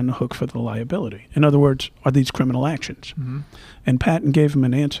not be on the hook for the liability? In other words, are these criminal actions? And Patton gave him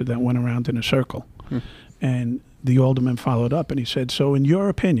an answer that went around in a circle. And the alderman followed up and he said, so in your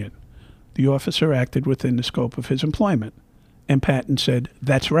opinion, the officer acted within the scope of his employment? And Patton said,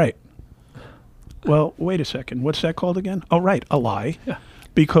 that's right. Well, wait a second. What's that called again? Oh, right, a lie. Yeah.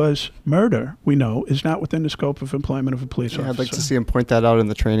 Because murder, we know, is not within the scope of employment of a police officer. I'd like to see him point that out in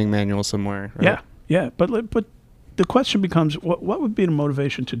the training manual somewhere. Right? Yeah. But the question becomes, what would be the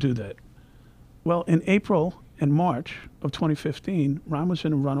motivation to do that? Well, in April and March of 2015, Ron was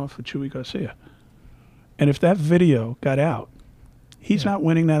in a runoff with Chuy Garcia. And if that video got out, he's not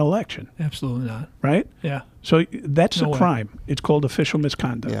winning that election. Absolutely not. Right? Yeah. So that's No a way. crime. It's called official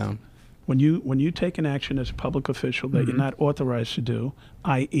misconduct. Yeah. When you take an action as a public official that you're not authorized to do,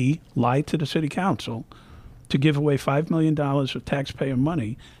 i.e., lie to the city council to give away $5 million of taxpayer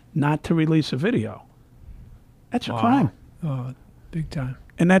money not to release a video, that's a crime. Oh, big time.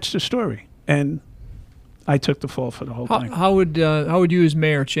 And that's the story. And I took the fall for the whole thing. How would you as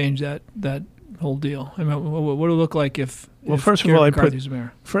mayor change that whole deal? I mean, what would it look like if? Well, if first of Gary all, McCarthy's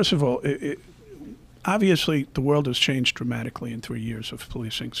mayor? First of all, obviously the world has changed dramatically in 3 years of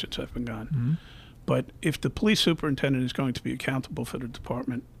policing since I've been gone. But if the police superintendent is going to be accountable for the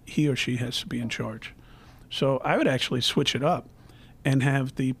department, he or she has to be in charge. So I would actually switch it up and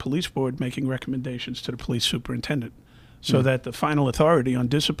have the police board making recommendations to the police superintendent so that the final authority on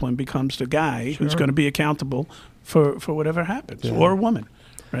discipline becomes the guy who's going to be accountable for whatever happens, or a woman,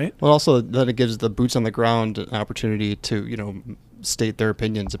 right? Well, also then it gives the boots on the ground an opportunity to, state their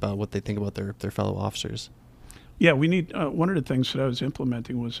opinions about what they think about their fellow officers. Yeah, we need one of the things that I was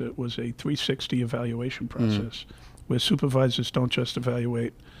implementing was a 360 evaluation process where supervisors don't just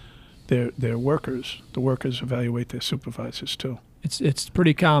evaluate their workers; the workers evaluate their supervisors too. It's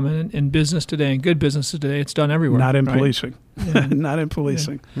pretty common in business today, in good business today. It's done everywhere. Not in right? policing. Not in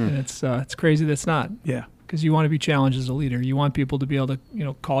policing. And it's crazy that's not. Yeah. Because you want to be challenged as a leader. You want people to be able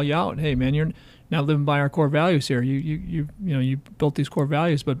to call you out. Hey man, you're not living by our core values here. You built these core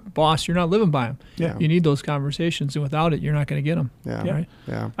values, but boss, you're not living by them. Yeah. You need those conversations, and without it, you're not going to get them. Yeah. Right?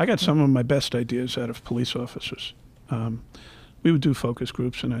 Yeah. I got some of my best ideas out of police officers. We would do focus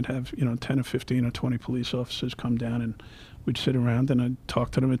groups, and I'd have 10 or 15 or 20 police officers come down, and we'd sit around and I'd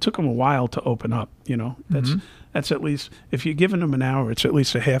talk to them. It took them a while to open up. That's at least, if you're giving them an hour, it's at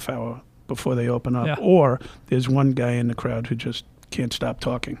least a half hour before they open up. Yeah. Or there's one guy in the crowd who just can't stop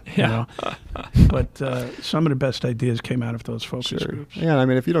talking. Yeah. But some of the best ideas came out of those focus groups. Yeah, I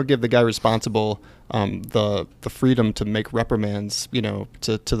mean, if you don't give the guy responsible the freedom to make reprimands,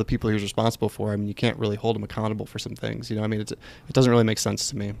 to the people he's responsible for, I mean, you can't really hold him accountable for some things. I mean, it doesn't really make sense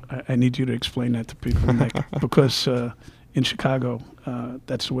to me. I need you to explain that to people, Nick, because in Chicago,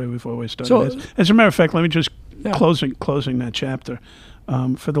 that's the way we've always done it. As a matter of fact, let me just closing that chapter.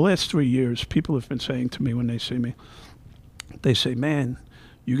 For the last 3 years, people have been saying to me when they see me, they say, man,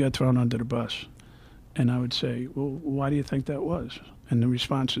 you got thrown under the bus. And I would say, well, why do you think that was? And the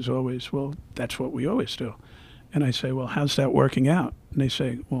response is always, well, that's what we always do. And I say, well, how's that working out? And they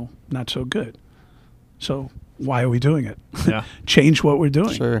say, well, not so good. So why are we doing it? Yeah. Change what we're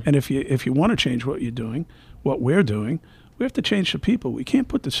doing. Sure. And if you want to change what you're doing, what we're doing, We have to change the people. We can't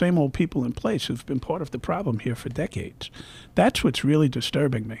put the same old people in place who've been part of the problem here for decades. That's what's really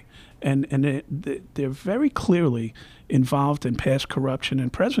disturbing me. And they're very clearly involved in past corruption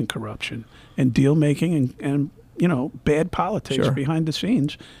and present corruption and deal making and bad politics Sure. behind the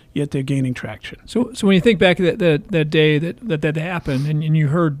scenes, yet they're gaining traction. So when you think back to that day that happened, and you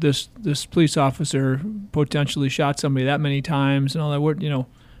heard this police officer potentially shot somebody that many times and all that,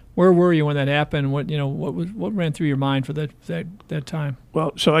 where were you when that happened? What ran through your mind for that time?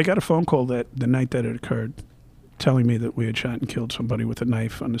 Well, so I got a phone call the night that it occurred, telling me that we had shot and killed somebody with a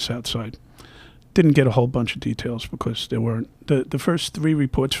knife on the south side. Didn't get a whole bunch of details because there weren't. The first 3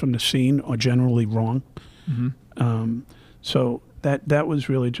 reports from the scene are generally wrong. Mm-hmm. So that was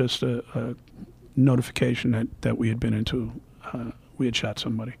really just a notification that we had been into. We had shot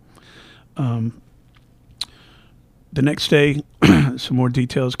somebody. The next day, some more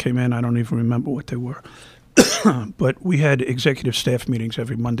details came in. I don't even remember what they were. But we had executive staff meetings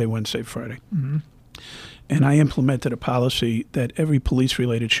every Monday, Wednesday, Friday. Mm-hmm. And I implemented a policy that every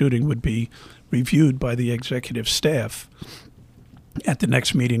police-related shooting would be reviewed by the executive staff at the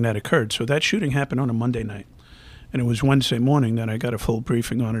next meeting that occurred. So that shooting happened on a Monday night. And it was Wednesday morning that I got a full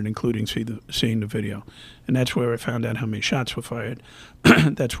briefing on it, including seeing the video. And that's where I found out how many shots were fired.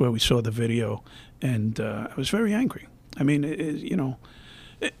 That's where we saw the video. And I was very angry. I mean,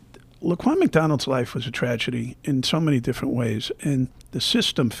 Laquan McDonald's life was a tragedy in so many different ways. And the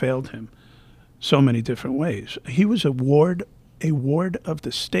system failed him so many different ways. He was a ward of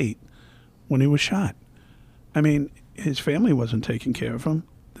the state when he was shot. I mean, his family wasn't taking care of him.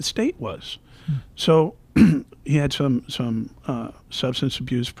 The state was. So he had some substance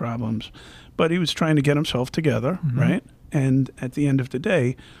abuse problems, but he was trying to get himself together, right? And at the end of the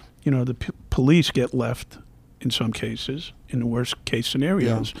day, the police get left in some cases, in the worst case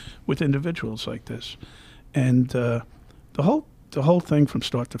scenarios, with individuals like this. And the whole thing from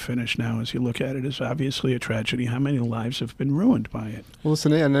start to finish now, as you look at it, is obviously a tragedy. How many lives have been ruined by it? Well,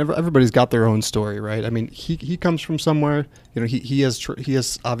 listen, and everybody's got their own story, right? I mean, he comes from somewhere. He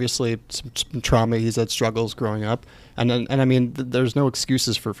has obviously some trauma. He's had struggles growing up, and I mean, there's no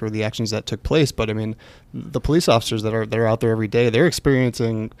excuses for the actions that took place. But I mean, the police officers that are out there every day, they're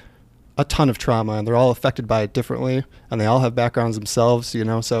experiencing a ton of trauma, and they're all affected by it differently, and they all have backgrounds themselves.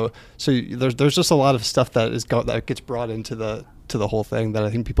 So there's just a lot of stuff that gets brought into the whole thing that I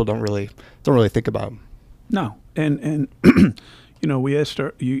think people don't really think about. No, and we asked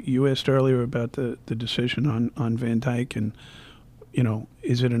you asked earlier about the decision on Van Dyke, and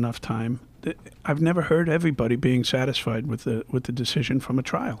is it enough time? I've never heard everybody being satisfied with the decision from a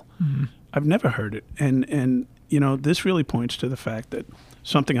trial. Mm-hmm. I've never heard it, and this really points to the fact that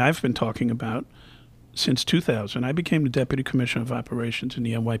something I've been talking about since 2000. I became the Deputy Commissioner of Operations in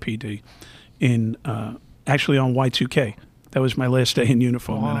the NYPD actually on Y2K. That was my last day in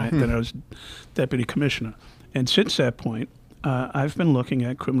uniform, and I was Deputy Commissioner. And since that point, I've been looking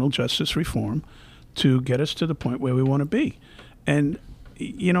at criminal justice reform to get us to the point where we want to be. And,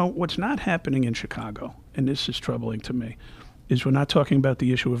 what's not happening in Chicago, and this is troubling to me, is we're not talking about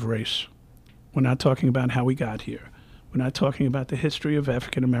the issue of race. We're not talking about how we got here. We're not talking about the history of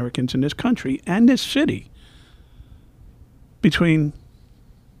African Americans in this country and this city. Between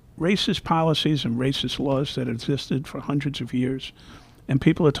racist policies and racist laws that existed for hundreds of years, and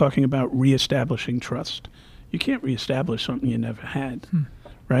people are talking about reestablishing trust. You can't reestablish something you never had,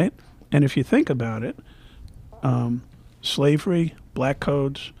 right? And if you think about it, slavery, black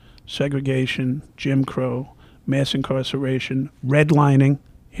codes, segregation, Jim Crow, mass incarceration, redlining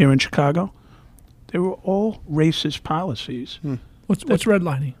here in Chicago, they were all racist policies. What's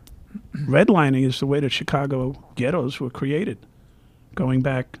redlining? Redlining is the way that Chicago ghettos were created, going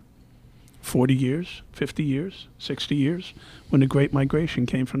back 40 years, 50 years, 60 years, when the Great Migration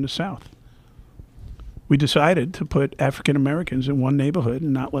came from the South. We decided to put African Americans in one neighborhood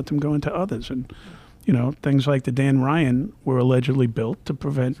and not let them go into others. And, things like the Dan Ryan were allegedly built to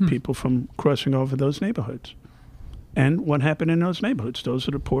prevent people from crossing over those neighborhoods. And what happened in those neighborhoods? Those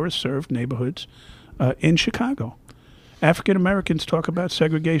are the poorest served neighborhoods in Chicago. African Americans talk about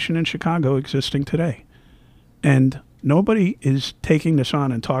segregation in Chicago existing today. And nobody is taking this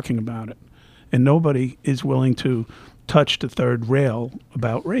on and talking about it. And nobody is willing to touch the third rail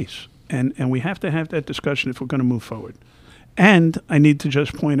about race. And we have to have that discussion if we're going to move forward. And I need to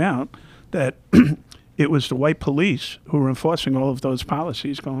just point out that it was the white police who were enforcing all of those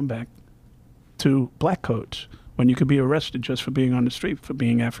policies going back to black codes, when you could be arrested just for being on the street for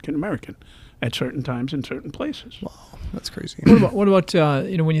being African American at certain times in certain places. Wow, that's crazy. What about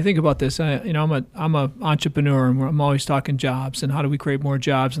when you think about this? I'm a entrepreneur, and I'm always talking jobs and how do we create more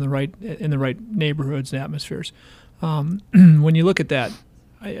jobs in the right neighborhoods and atmospheres. When you look at that,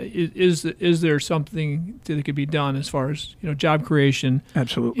 is there something that could be done as far as job creation?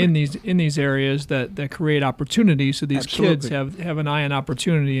 Absolutely. In these areas that create opportunity, so these kids have an eye on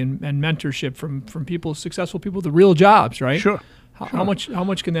opportunity and mentorship from people, successful people with the real jobs, right? Sure. How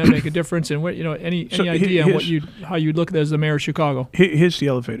much can that make a difference? And what any idea on how you'd look at that as the mayor of Chicago? Here's the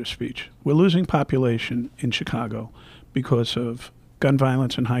elevator speech. We're losing population in Chicago because of gun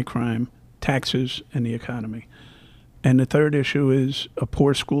violence and high crime, taxes, and the economy. And the third issue is a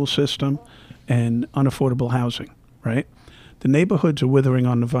poor school system and unaffordable housing, right? The neighborhoods are withering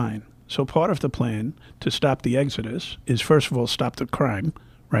on the vine. So part of the plan to stop the exodus is, first of all, stop the crime,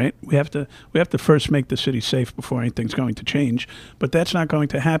 right? We have to first make the city safe before anything's going to change. But that's not going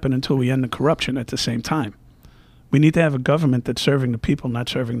to happen until we end the corruption at the same time. We need to have a government that's serving the people, not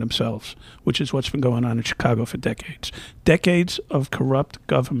serving themselves, which is what's been going on in Chicago for decades. Decades of corrupt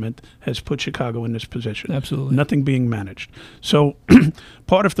government has put Chicago in this position. Absolutely. Nothing being managed. So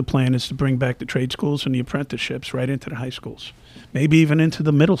part of the plan is to bring back the trade schools and the apprenticeships right into the high schools, maybe even into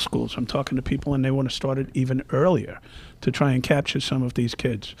the middle schools. I'm talking to people, and they want to start it even earlier to try and capture some of these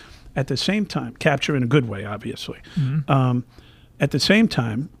kids. At the same time, capture in a good way, obviously. Mm-hmm. At the same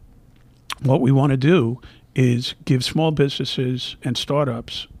time, what we want to do is give small businesses and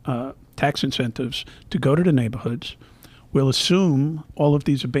startups tax incentives to go to the neighborhoods. We'll assume all of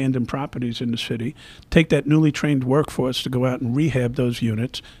these abandoned properties in the city, take that newly trained workforce to go out and rehab those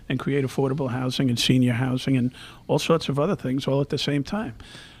units and create affordable housing and senior housing and all sorts of other things all at the same time.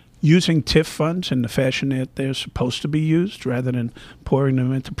 Using TIF funds in the fashion that they're supposed to be used rather than pouring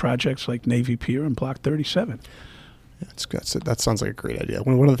them into projects like Navy Pier and Block 37. That sounds like a great idea.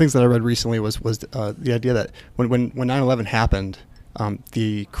 One of the things that I read recently was the idea that when 9/11 happened,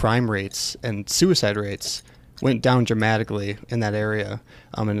 the crime rates and suicide rates went down dramatically in that area,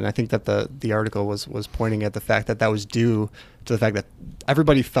 and I think that the article was pointing at the fact that was due to the fact that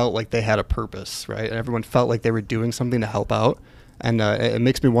everybody felt like they had a purpose, right? And everyone felt like they were doing something to help out. And it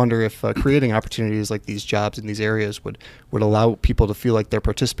makes me wonder if creating opportunities like these jobs in these areas would allow people to feel like they're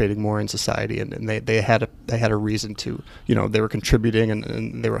participating more in society, and they had a reason to, they were contributing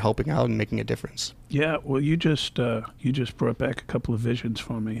and they were helping out and making a difference. Yeah, well, you just brought back a couple of visions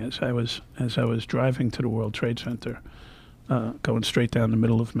for me as I was driving to the World Trade Center, going straight down the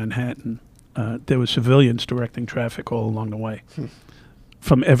middle of Manhattan. There were civilians directing traffic all along the way,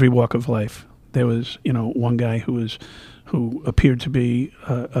 from every walk of life. There was, one guy who appeared to be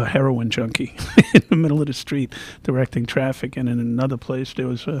a heroin junkie in the middle of the street directing traffic. And in another place, there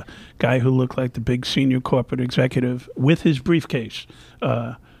was a guy who looked like the big senior corporate executive with his briefcase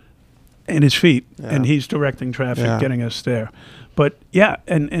and his feet, and he's directing traffic, getting us there. But,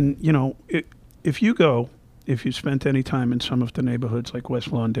 if you spent any time in some of the neighborhoods like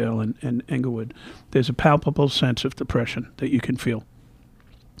West Lawndale and Englewood, there's a palpable sense of depression that you can feel.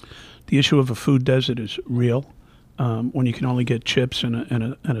 The issue of a food desert is real. When you can only get chips and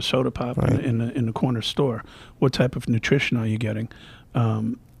a soda pop in the corner store, what type of nutrition are you getting?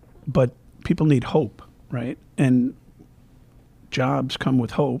 But people need hope, right? And jobs come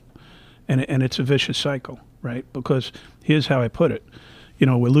with hope, and it's a vicious cycle, right? Because here's how I put it: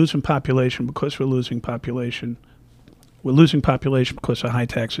 we're losing population because we're losing population. We're losing population because of high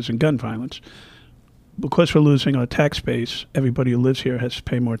taxes and gun violence. Because we're losing our tax base, everybody who lives here has to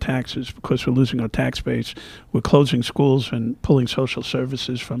pay more taxes. Because we're losing our tax base, we're closing schools and pulling social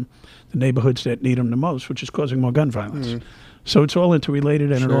services from the neighborhoods that need them the most, which is causing more gun violence. Mm. So it's all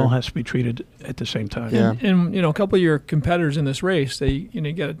interrelated, and it all has to be treated at the same time. Yeah. And a couple of your competitors in this race,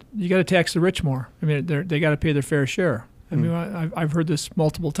 you got to tax the rich more. I mean, they got to pay their fair share. I mean, I've heard this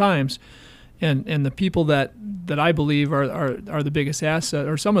multiple times. And the people that I believe are the biggest asset,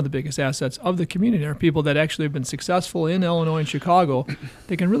 or some of the biggest assets of the community, are people that actually have been successful in Illinois and Chicago.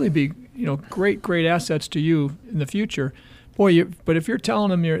 They can really be, great assets to you in the future. Boy, but if you're telling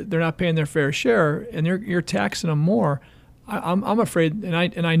them they're not paying their fair share and you're taxing them more, I'm afraid,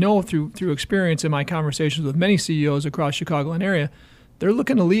 and I know through experience in my conversations with many CEOs across Chicagoland area, they're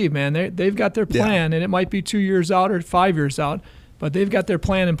looking to leave, man. They've got their plan, and it might be 2 years out or 5 years out. But they've got their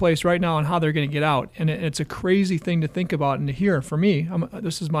plan in place right now on how they're going to get out. And it's a crazy thing to think about and to hear. For me,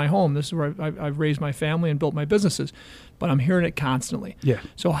 this is my home. This is where I've raised my family and built my businesses. But I'm hearing it constantly. Yeah.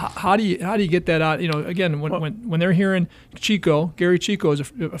 So how do you get that out? Again, when they're hearing Gary Chico is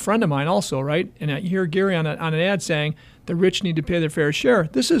a friend of mine also, right? And I hear Gary on an ad saying the rich need to pay their fair share.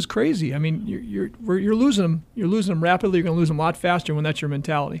 This is crazy. I mean, you're losing them. You're losing them rapidly. You're going to lose them a lot faster when that's your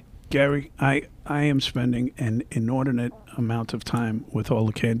mentality. Gary, I am spending an inordinate amount of time with all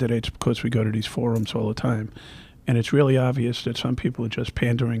the candidates because we go to these forums all the time. And it's really obvious that some people are just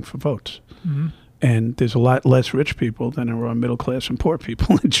pandering for votes. Mm-hmm. And there's a lot less rich people than there are middle class and poor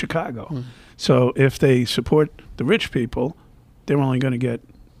people in Chicago. So if they support the rich people, they're only going to get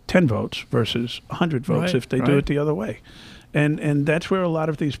 10 votes versus 100 votes Right, if they do it the other way. And that's where a lot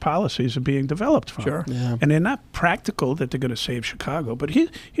of these policies are being developed from. Sure. Yeah. And they're not practical that they're going to save Chicago. But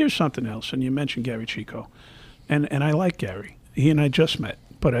here's something else. And you mentioned Gary Chico. And I like Gary. He and I just met,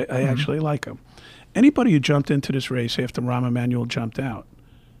 but I actually like him. Anybody who jumped into this race after Rahm Emanuel jumped out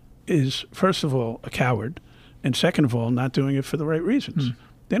is, first of all, a coward, and second of all, not doing it for the right reasons.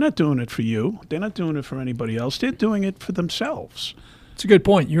 They're not doing it for you. They're not doing it for anybody else. They're doing it for themselves. It's a good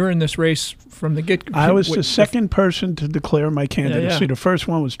point. You're in this race from the get. I was the second person to declare my candidacy. Yeah. The first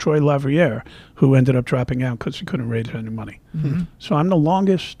one was Troy Lavriere, who ended up dropping out because he couldn't raise any money. So I'm the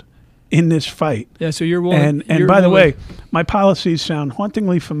longest in this fight. Yeah, so you're willing. And by the way, my policies sound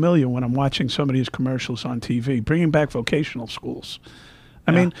hauntingly familiar when I'm watching some of these commercials on TV, bringing back vocational schools.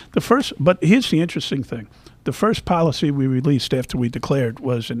 I mean, but here's the interesting thing. The first policy we released after we declared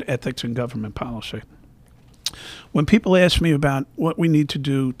was an ethics in government policy. When people ask me about what we need to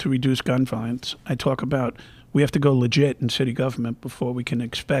do to reduce gun violence, I talk about we have to go legit in city government before we can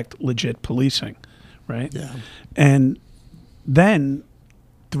expect legit policing, right? Yeah. And then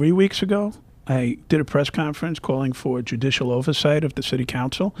 3 weeks ago, I did a press conference calling for judicial oversight of the city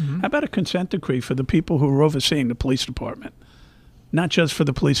council. How about a consent decree for the people who are overseeing the police department? Not just for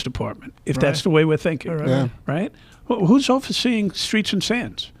the police department, if that's the way we're thinking, Yeah. right? Who's overseeing streets and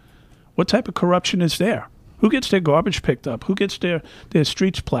sands? What type of corruption is there? Who gets their garbage picked up? Who gets their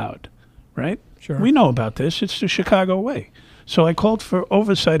streets plowed, right? Sure. We know about this. It's the Chicago way. So I called for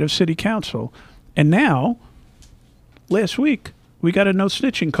oversight of city council. And now, last week, we got a no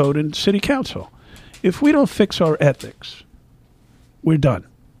snitching code in city council. If we don't fix our ethics, we're done.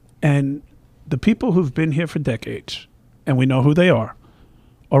 And the people who've been here for decades, and we know who they are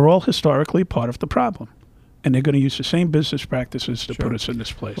all historically part of the problem. And they're going to use the same business practices to put us in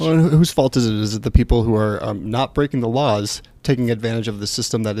this place. Well, and whose fault is it? Is it the people who are not breaking the laws, taking advantage of the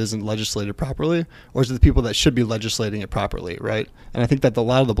system that isn't legislated properly, or is it the people that should be legislating it properly, right? And I think that a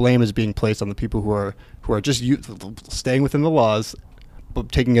lot of the blame is being placed on the people who are just staying within the laws,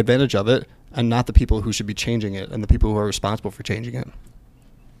 but taking advantage of it, and not the people who should be changing it and the people who are responsible for changing it.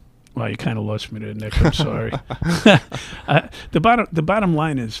 Well, you kind of lost me there, Nick. I'm sorry. The bottom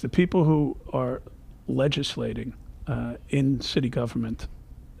line is the people who are legislating in city government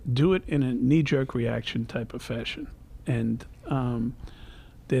do it in a knee-jerk reaction type of fashion. And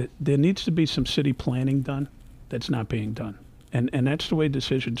there needs to be some city planning done that's not being done. And that's the way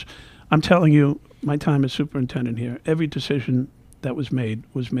decisions... I'm telling you, my time as superintendent here, every decision that was made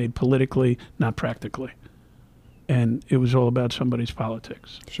politically, not practically. And it was all about somebody's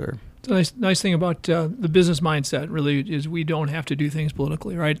politics. Sure. The nice thing about the business mindset really is we don't have to do things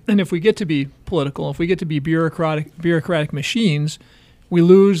politically, right? And if we get to be political, if we get to be bureaucratic machines, we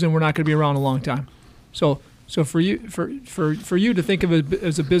lose and we're not going to be around a long time. So for you to think of it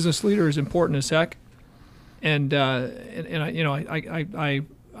as a business leader is important as heck. And I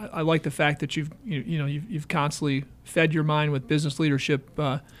like the fact that you've constantly fed your mind with business leadership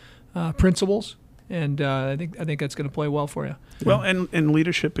principles. And I think that's going to play well for you. Well, and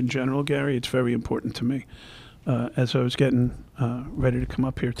leadership in general, Gary, it's very important to me. As I was getting ready to come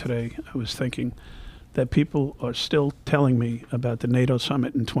up here today, I was thinking that people are still telling me about the NATO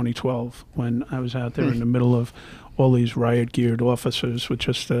summit in 2012 when I was out there in the middle of all these riot-geared officers with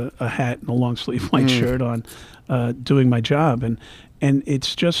just a hat and a long-sleeve white shirt on doing my job. And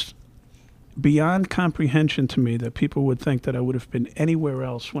it's just beyond comprehension to me that people would think that I would have been anywhere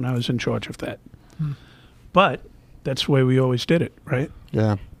else when I was in charge of that. But that's the way we always did it, right?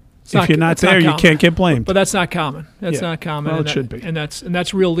 Yeah. If you're not there, you can't get blamed. But that's not common. That's not common. Well, it should be. And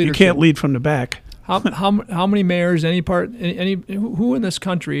that's real leadership. You can't lead from the back. How many mayors, who in this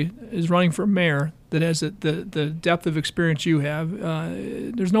country is running for mayor that has the depth of experience you have?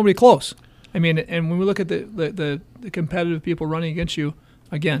 There's nobody close. I mean, and when we look at the competitive people running against you,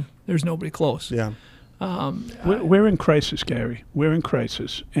 again, there's nobody close. Yeah. We're in crisis, Gary. We're in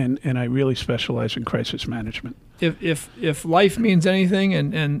crisis, and I really specialize in crisis management. If life means anything,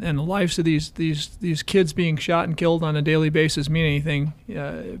 and the lives of these kids being shot and killed on a daily basis mean anything,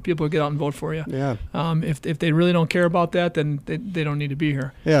 people will get out and vote for you. Yeah. If they really don't care about that, then they don't need to be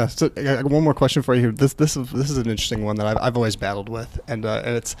here. Yeah. So I got one more question for you here. This is an interesting one that I've always battled with, and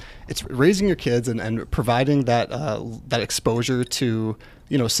it's raising your kids and providing that exposure to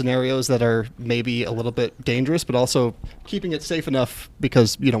scenarios that are maybe a little bit dangerous, but also keeping it safe enough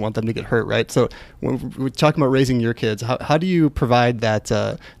because you don't want them to get hurt, right? So when we're talking about raising your kids, how do you provide that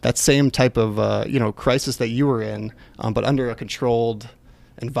same type of crisis that you were in, but under a controlled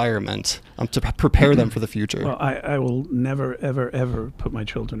environment to prepare them for the future? Well, I will never, ever, ever put my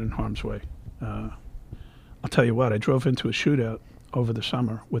children in harm's way. I'll tell you what, I drove into a shootout over the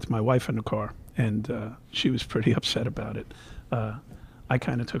summer with my wife in the car, and she was pretty upset about it. I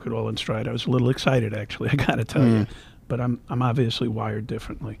kind of took it all in stride. I was a little excited, actually, I got to tell you. But I'm obviously wired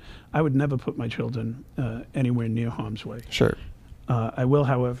differently. I would never put my children anywhere near harm's way. Sure. I will,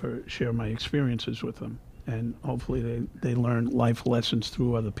 however, share my experiences with them, and hopefully they learn life lessons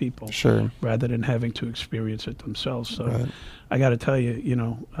through other people, Sure. rather than having to experience it themselves. So Right. I got to tell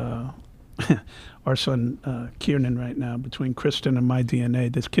you, our son Kiernan right now, between Kristen and my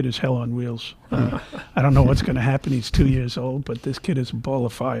DNA, this kid is hell on wheels. I don't know what's going to happen. He's 2 years old, but this kid is a ball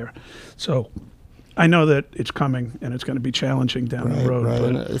of fire. So I know that it's coming, and it's going to be challenging down the road. Right. But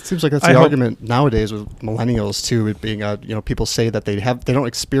And it seems like that's I the hope- argument nowadays with millennials too. It being, people say that they don't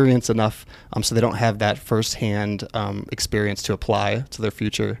experience enough, so they don't have that firsthand experience to apply to their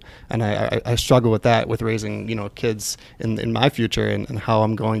future. And I struggle with that with raising kids in my future and how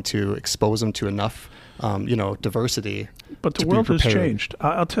I'm going to expose them to enough diversity. But the to be world has prepared. changed.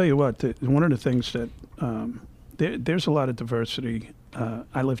 I'll tell you what. One of the things that there's a lot of diversity.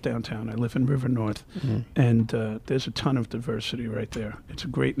 I live downtown. I live in River North, and there's a ton of diversity right there. It's a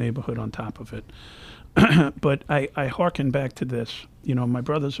great neighborhood on top of it. But I hearken back to this. My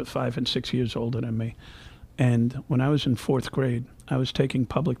brothers are 5 and 6 years older than me, and when I was in 4th grade, I was taking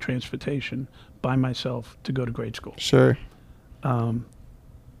public transportation by myself to go to grade school. Sure. In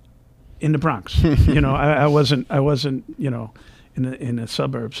the Bronx. I wasn't in a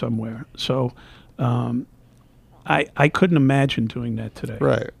suburb somewhere. So I couldn't imagine doing that today.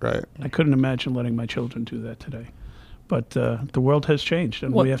 Right. I couldn't imagine letting my children do that today. But the world has changed,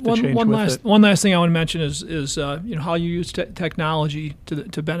 and we have to change with it. One last thing I want to mention is how you use technology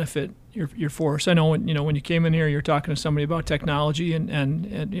to benefit your force. I know when you came in here, you're talking to somebody about technology and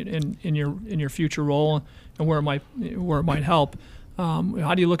in your future role and where it might help.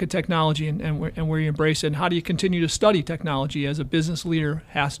 How do you look at technology and where you embrace it, and how do you continue to study technology as a business leader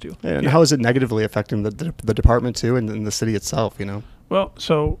has to? And how is it negatively affecting the department too, and the city itself? Well,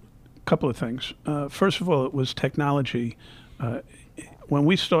 so a couple of things. First of all, it was technology. When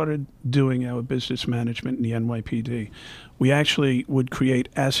we started doing our business management in the NYPD, we actually would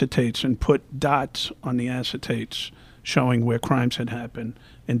create acetates and put dots on the acetates showing where crimes had happened,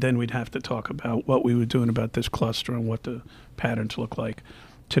 and then we'd have to talk about what we were doing about this cluster and what the patterns look like.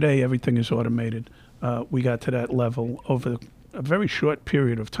 Today, everything is automated. We got to that level over a very short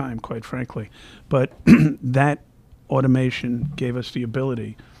period of time, quite frankly. But that automation gave us the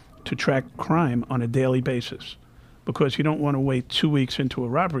ability to track crime on a daily basis, because you don't want to wait 2 weeks into a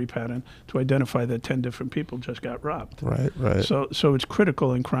robbery pattern to identify that 10 different people just got robbed. Right. So it's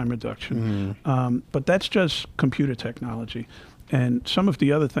critical in crime reduction. But that's just computer technology. And some of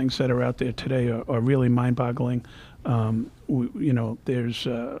the other things that are out there today are really mind-boggling. There's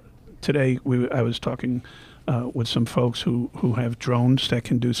today I was talking with some folks who have drones that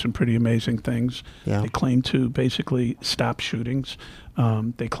can do some pretty amazing things. Yeah. They claim to basically stop shootings.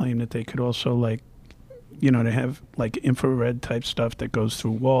 They claim that they could also they have like infrared type stuff that goes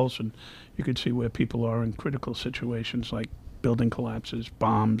through walls, and you could see where people are in critical situations like building collapses,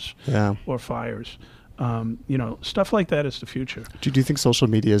 bombs, or fires. Stuff like that is the future. Do you think social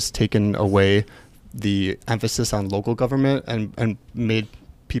media has taken away the emphasis on local government and made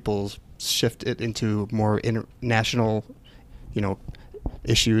people shift it into more international,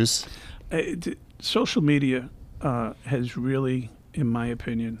 issues? Social media has really, in my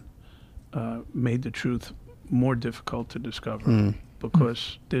opinion, made the truth more difficult to discover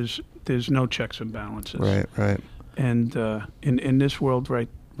because there's no checks and balances. Right. And in this world right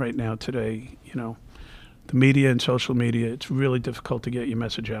now today, the media and social media, it's really difficult to get your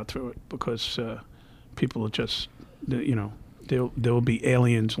message out through it because people are just, there will be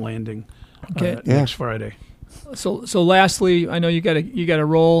aliens landing next Friday. So lastly, I know you got a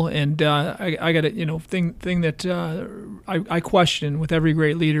role, and I got a thing that I question with every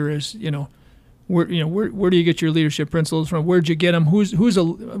great leader is where do you get your leadership principles from? Where'd you get them? Who's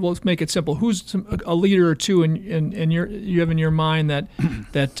let's make it simple. Who's a leader or two you have in your mind that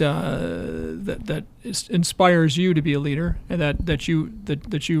inspires you to be a leader and that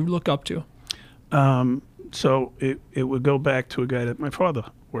you look up to? So it would go back to a guy that my father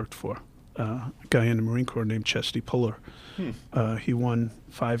worked for, a guy in the Marine Corps named Chesty Puller. He won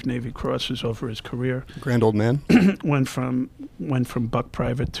 5 Navy Crosses over his career. Grand old man. went from buck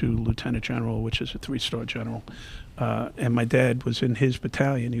private to lieutenant general, which is a 3-star general. And my dad was in his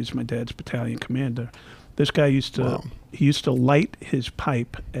battalion. He was my dad's battalion commander. This guy used to light his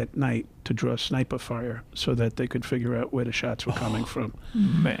pipe at night to draw sniper fire so that they could figure out where the shots were coming from.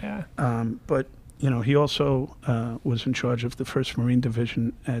 Man. But he also was in charge of the 1st Marine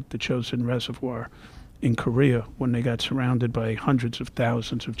Division at the Chosin Reservoir in Korea when they got surrounded by hundreds of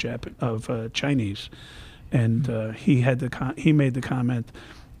thousands of Chinese, and he made the comment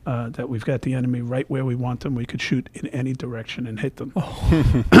that we've got the enemy right where we want them. We could shoot in any direction and hit them.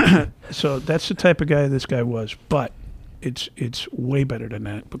 So that's the type of guy this guy was. But it's way better than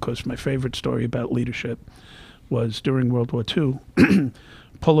that, because my favorite story about leadership was during World War II.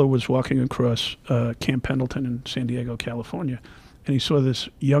 Puller was walking across Camp Pendleton in San Diego, California, and he saw this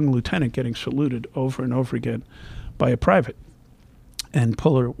young lieutenant getting saluted over and over again by a private. And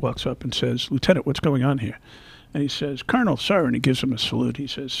Puller walks up and says, "Lieutenant, what's going on here?" And he says, "Colonel, sir," and he gives him a salute. He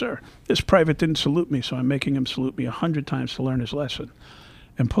says, "Sir, this private didn't salute me, so I'm making him salute me 100 times to learn his lesson."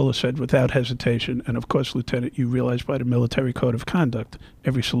 And Puller said without hesitation, "And of course, Lieutenant, you realize by the military code of conduct,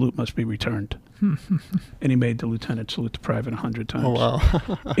 every salute must be returned." And he made the lieutenant salute the private 100 times. Oh, wow.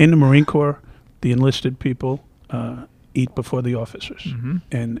 In the Marine Corps, the enlisted people eat before the officers.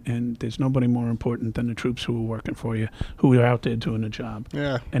 And there's nobody more important than the troops who are working for you, who are out there doing the job.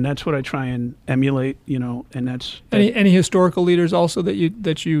 Yeah. And that's what I try and emulate, and that's... Any historical leaders also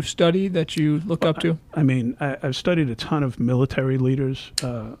that you study, that you look up to? I mean, I've studied a ton of military leaders.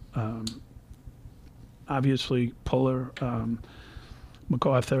 Obviously, Puller,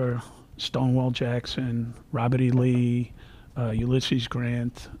 MacArthur, Stonewall Jackson, Robert E. Lee, Ulysses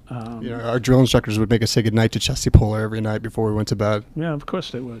Grant. Our drill instructors would make us say goodnight to Chesty Puller every night before we went to bed. Yeah, of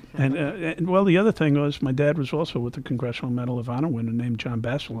course they would. And well, the other thing was my dad was also with the Congressional Medal of Honor winner named John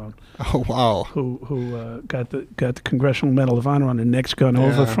Basilone. Oh, wow. Who got the Congressional Medal of Honor on the next gun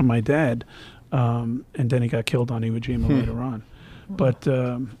over from my dad, and then he got killed on Iwo Jima later on. But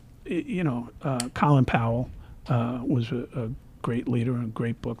Colin Powell was a great leader and a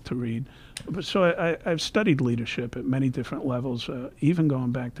great book to read. So I've studied leadership at many different levels, even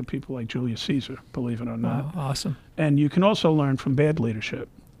going back to people like Julius Caesar, believe it or not. Oh, awesome. And you can also learn from bad leadership.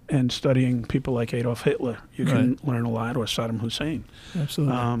 And studying people like Adolf Hitler, you can learn a lot, or Saddam Hussein.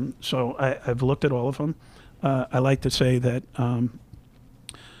 Absolutely. So I've looked at all of them. I like to say that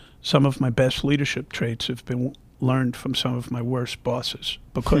some of my best leadership traits have been learned from some of my worst bosses,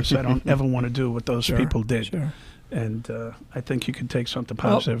 because I don't ever want to do what those people did. Sure. And I think you can take something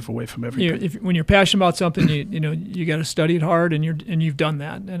positive away from everything. When you're passionate about something, you got to study it hard, and you've done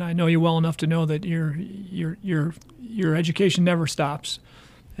that. And I know you well enough to know that your education never stops.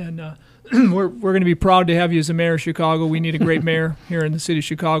 And we're going to be proud to have you as the mayor of Chicago. We need a great mayor here in the city of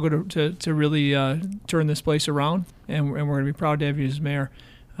Chicago to really turn this place around. And we're going to be proud to have you as mayor.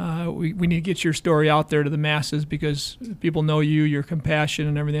 We need to get your story out there to the masses, because people know you, your compassion,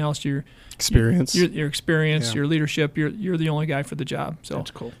 and everything else. Your experience, your leadership. You're the only guy for the job. So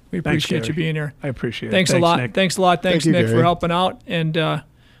that's cool. We appreciate you being here. I appreciate it. Thanks a lot. Nick. Thanks a lot. Thanks, Thank you, Nick, Gary, for helping out. And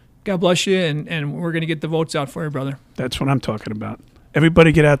God bless you. And we're going to get the votes out for you, brother. That's what I'm talking about.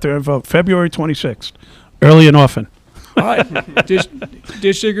 Everybody get out there and vote. February 26th, early and often. All right. Ditch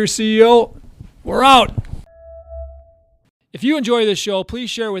Digger CEO, we're out. If you enjoy this show, please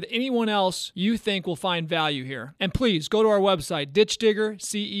share with anyone else you think will find value here. And please go to our website,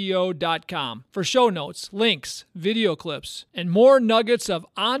 ditchdiggerceo.com, for show notes, links, video clips, and more nuggets of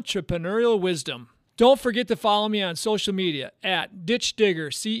entrepreneurial wisdom. Don't forget to follow me on social media at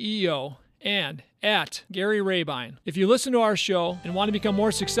ditchdiggerceo and at Gary Rabine. If you listen to our show and want to become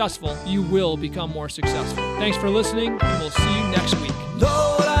more successful, you will become more successful. Thanks for listening, and we'll see you next week.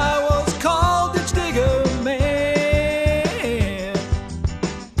 Lord, I was called Ditch Digger Man,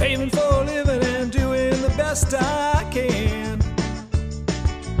 paving for a living and doing the best I can.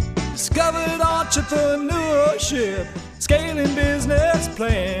 Discovered entrepreneurship, scaling business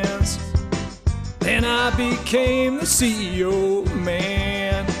plans. Then I became the CEO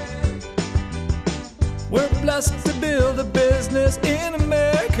man. We're blessed to build a business in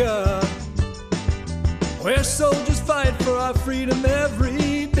America, where soldiers fight for our freedom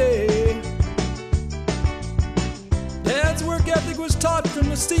every day. Dad's work ethic was taught from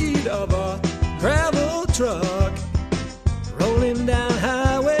the seat of a gravel truck rolling down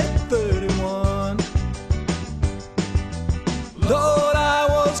Highway 31. Lord, I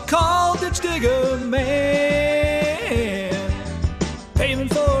was called Ditch Digger Man, paving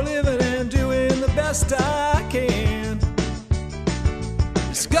for a living and doing the best I can.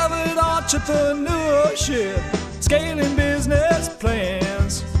 Discovered entrepreneurship, scaling business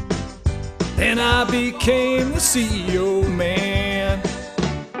plans. Then I became the CEO